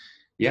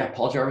 Yeah,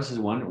 Paul Jarvis is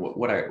one.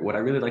 What I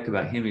really like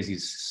about him is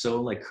he's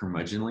so like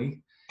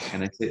curmudgeonly,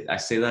 and I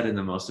say that in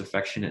the most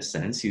affectionate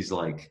sense. He's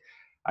like,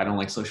 I don't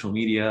like social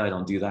media. I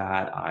don't do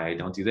that. I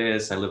don't do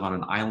this. I live on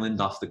an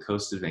island off the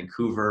coast of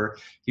Vancouver.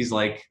 He's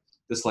like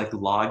this like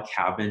log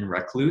cabin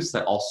recluse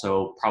that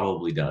also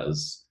probably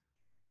does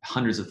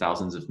hundreds of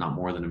thousands, if not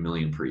more than 1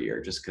 million per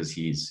year, just because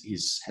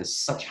has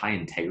such high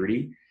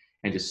integrity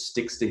and just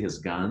sticks to his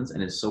guns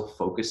and is so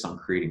focused on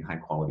creating high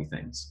quality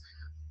things.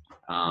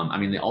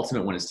 The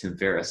ultimate one is Tim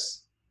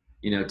Ferriss.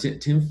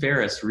 Tim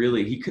Ferriss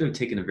really, he could have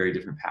taken a very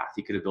different path.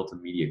 He could have built a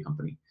media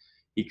company.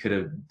 He could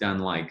have done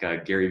like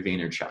Gary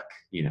Vaynerchuk,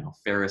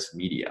 Ferriss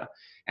Media,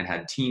 and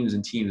had teams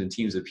and teams and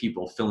teams of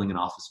people filling an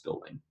office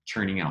building,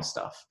 churning out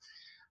stuff.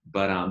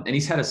 But and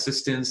he's had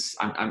assistants.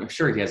 I'm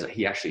sure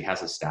he actually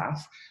has a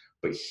staff,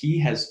 but he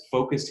has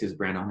focused his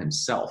brand on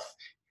himself.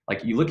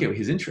 Like you look at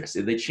his interests,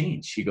 they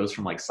change. He goes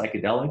from like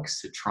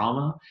psychedelics to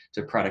trauma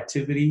to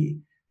productivity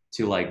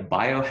to like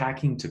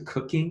biohacking to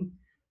cooking.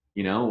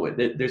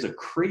 There's a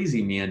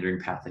crazy meandering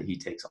path that he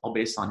takes, all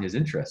based on his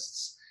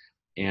interests.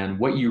 And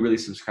what you really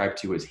subscribe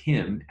to is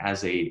him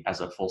as a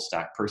full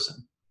stack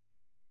person.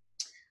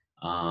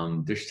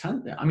 There's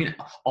tons.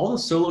 All the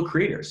solo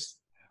creators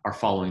are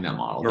following that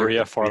model.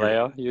 Maria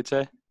Forleo, you'd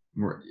say?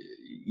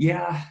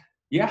 Yeah.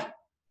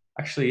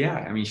 Actually,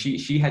 yeah.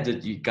 She got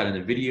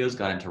into videos,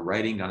 got into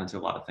writing, got into a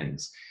lot of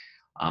things.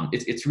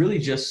 It's really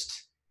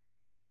just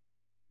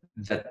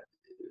that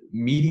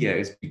media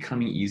is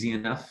becoming easy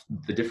enough,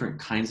 the different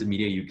kinds of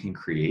media you can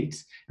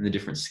create and the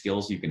different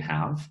skills you can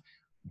have,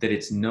 that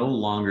it's no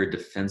longer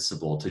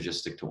defensible to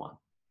just stick to one.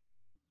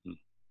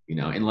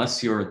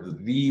 Unless you're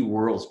the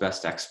world's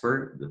best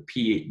expert,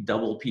 the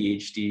double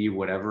PhD,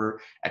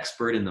 whatever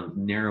expert in the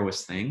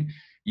narrowest thing,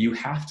 you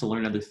have to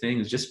learn other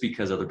things just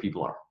because other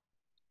people are.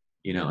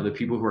 The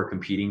people who are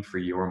competing for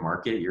your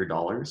market, your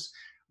dollars,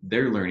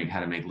 they're learning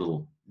how to make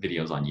little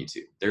videos on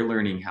YouTube. They're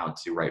learning how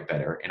to write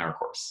better in our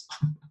course.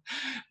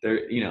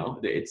 There's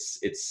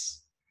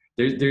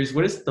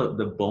what is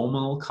the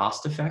Baumol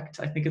cost effect,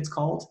 I think it's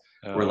called,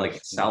 where like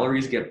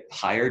salaries get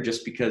higher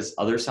just because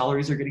other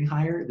salaries are getting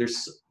higher.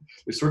 There's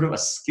sort of a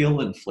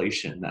skill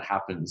inflation that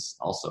happens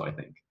also, I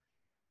think.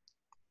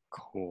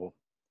 Cool.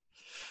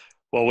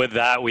 Well, with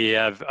that,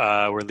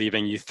 we're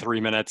leaving you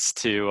 3 minutes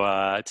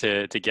to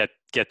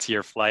get to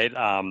your flight.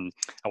 I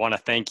want to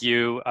thank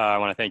you. I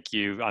want to thank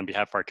you on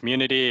behalf of our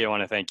community. I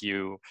want to thank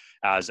you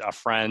as a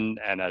friend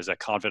and as a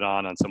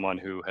confidant and someone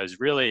who has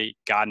really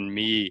gotten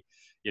me.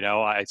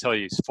 I tell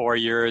you, 4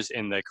 years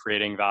in the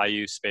creating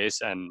value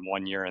space and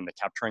 1 year in the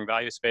capturing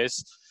value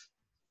space.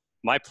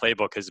 My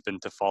playbook has been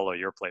to follow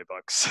your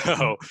playbook.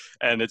 So,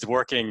 and it's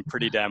working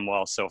pretty damn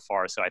well so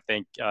far. So I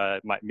think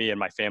me and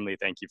my family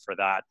thank you for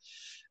that.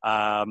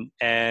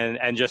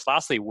 And just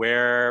lastly,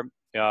 where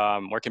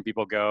can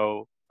people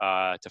go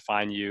to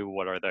find you?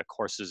 What are the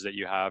courses that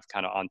you have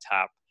kind of on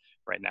tap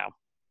right now?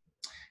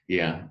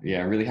 Yeah,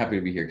 really happy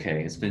to be here,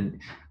 Kay. It's been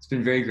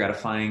very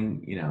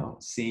gratifying,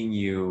 seeing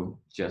you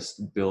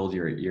just build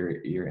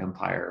your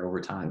empire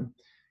over time.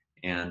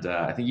 And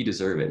I think you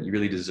deserve it. You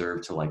really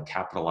deserve to like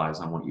capitalize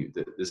on what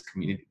this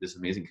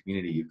amazing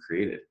community you've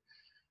created.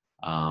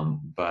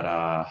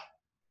 But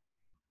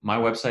my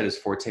website is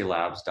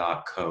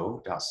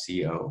fortelabs.co,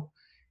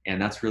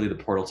 and that's really the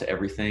portal to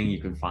everything.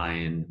 You can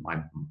find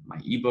my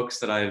ebooks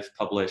that I've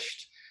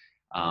published,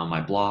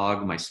 my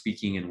blog, my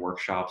speaking and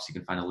workshops. You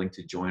can find a link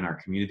to join our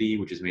community,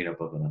 which is made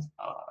up of an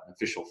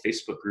official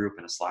Facebook group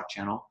and a Slack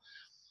channel.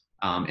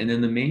 And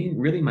then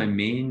my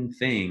main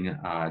thing,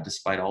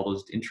 despite all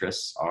those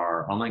interests,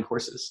 are online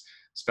courses,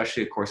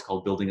 especially a course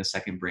called Building a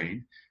Second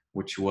Brain,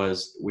 which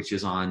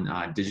is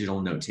on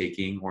digital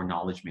note-taking or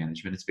knowledge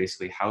management. It's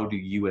basically how do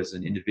you as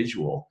an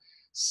individual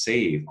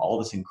save all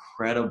this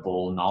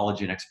incredible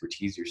knowledge and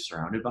expertise you're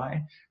surrounded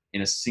by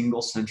in a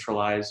single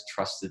centralized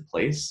trusted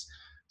place,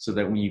 so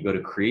that when you go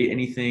to create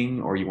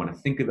anything, or you want to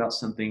think about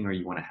something, or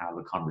you want to have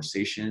a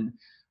conversation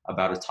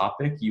about a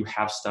topic, you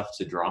have stuff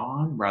to draw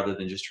on rather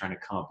than just trying to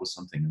come up with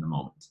something in the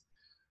moment.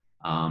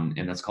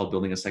 And that's called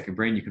Building a Second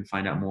Brain. You can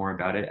find out more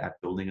about it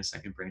at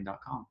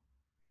buildingasecondbrain.com.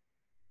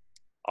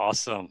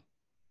 Awesome.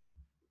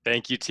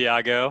 Thank you,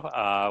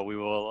 Tiago.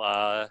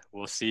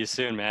 We'll see you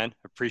soon, man.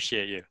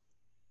 Appreciate you.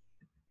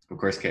 Of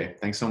course, Kay.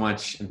 Thanks so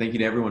much. And thank you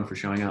to everyone for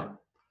showing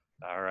up.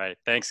 All right.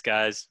 Thanks,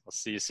 guys. We'll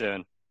see you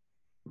soon.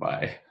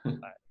 Bye.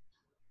 Bye.